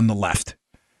people on the left.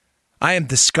 I am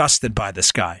disgusted by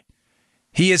this guy.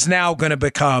 He is now going to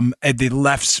become the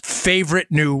left's favorite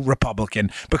new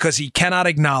Republican because he cannot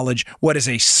acknowledge what is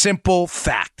a simple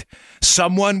fact.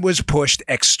 Someone was pushed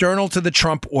external to the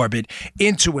Trump orbit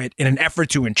into it in an effort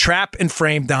to entrap and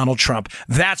frame Donald Trump.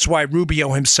 That's why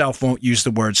Rubio himself won't use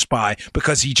the word spy,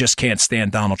 because he just can't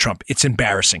stand Donald Trump. It's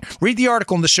embarrassing. Read the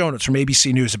article in the show notes from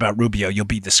ABC News about Rubio. You'll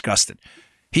be disgusted.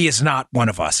 He is not one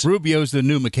of us. Rubio's the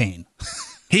new McCain.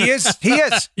 He is.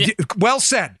 Well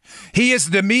said. He is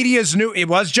the media's new. It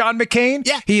was John McCain.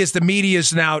 Yeah. He is the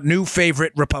media's now new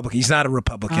favorite Republican. He's not a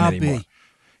Republican anymore.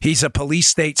 He's a police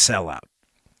state sellout.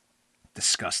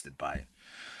 Disgusted by it.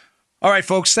 All right,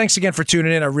 folks. Thanks again for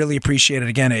tuning in. I really appreciate it.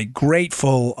 Again, a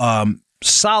grateful,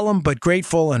 solemn but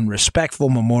grateful and respectful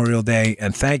Memorial Day.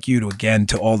 And thank you again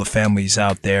to all the families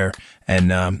out there.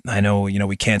 And I know,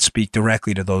 we can't speak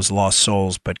directly to those lost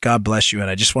souls, but God bless you. And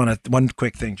I just want to, one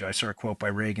quick thing, Joe. I saw a quote by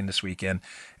Reagan this weekend,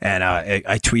 and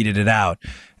I tweeted it out.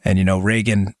 And,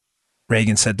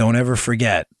 Reagan said, don't ever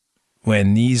forget,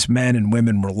 when these men and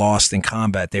women were lost in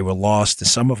combat, they were lost,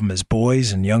 some of them as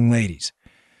boys and young ladies.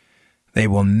 They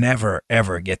will never,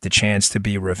 ever get the chance to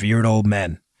be revered old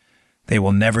men. They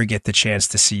will never get the chance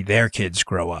to see their kids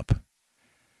grow up.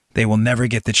 They will never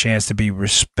get the chance to be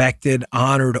respected,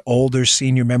 honored, older,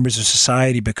 senior members of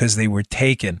society because they were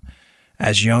taken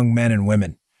as young men and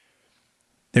women.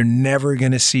 They're never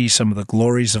going to see some of the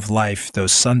glories of life,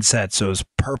 those sunsets, those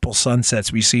purple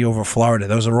sunsets we see over Florida.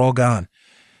 Those are all gone.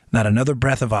 Not another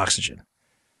breath of oxygen.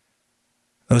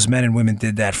 Those men and women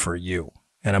did that for you.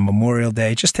 And on Memorial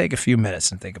Day, just take a few minutes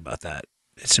and think about that.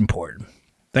 It's important.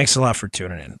 Thanks a lot for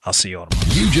tuning in. I'll see you all tomorrow.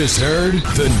 You just heard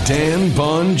the Dan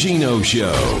Bongino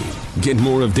Show. Get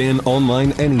more of Dan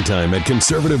online anytime at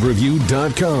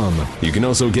conservativereview.com. You can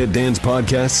also get Dan's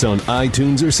podcasts on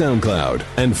iTunes or SoundCloud.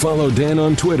 And follow Dan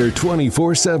on Twitter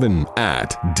 24/7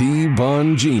 at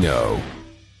DBongino.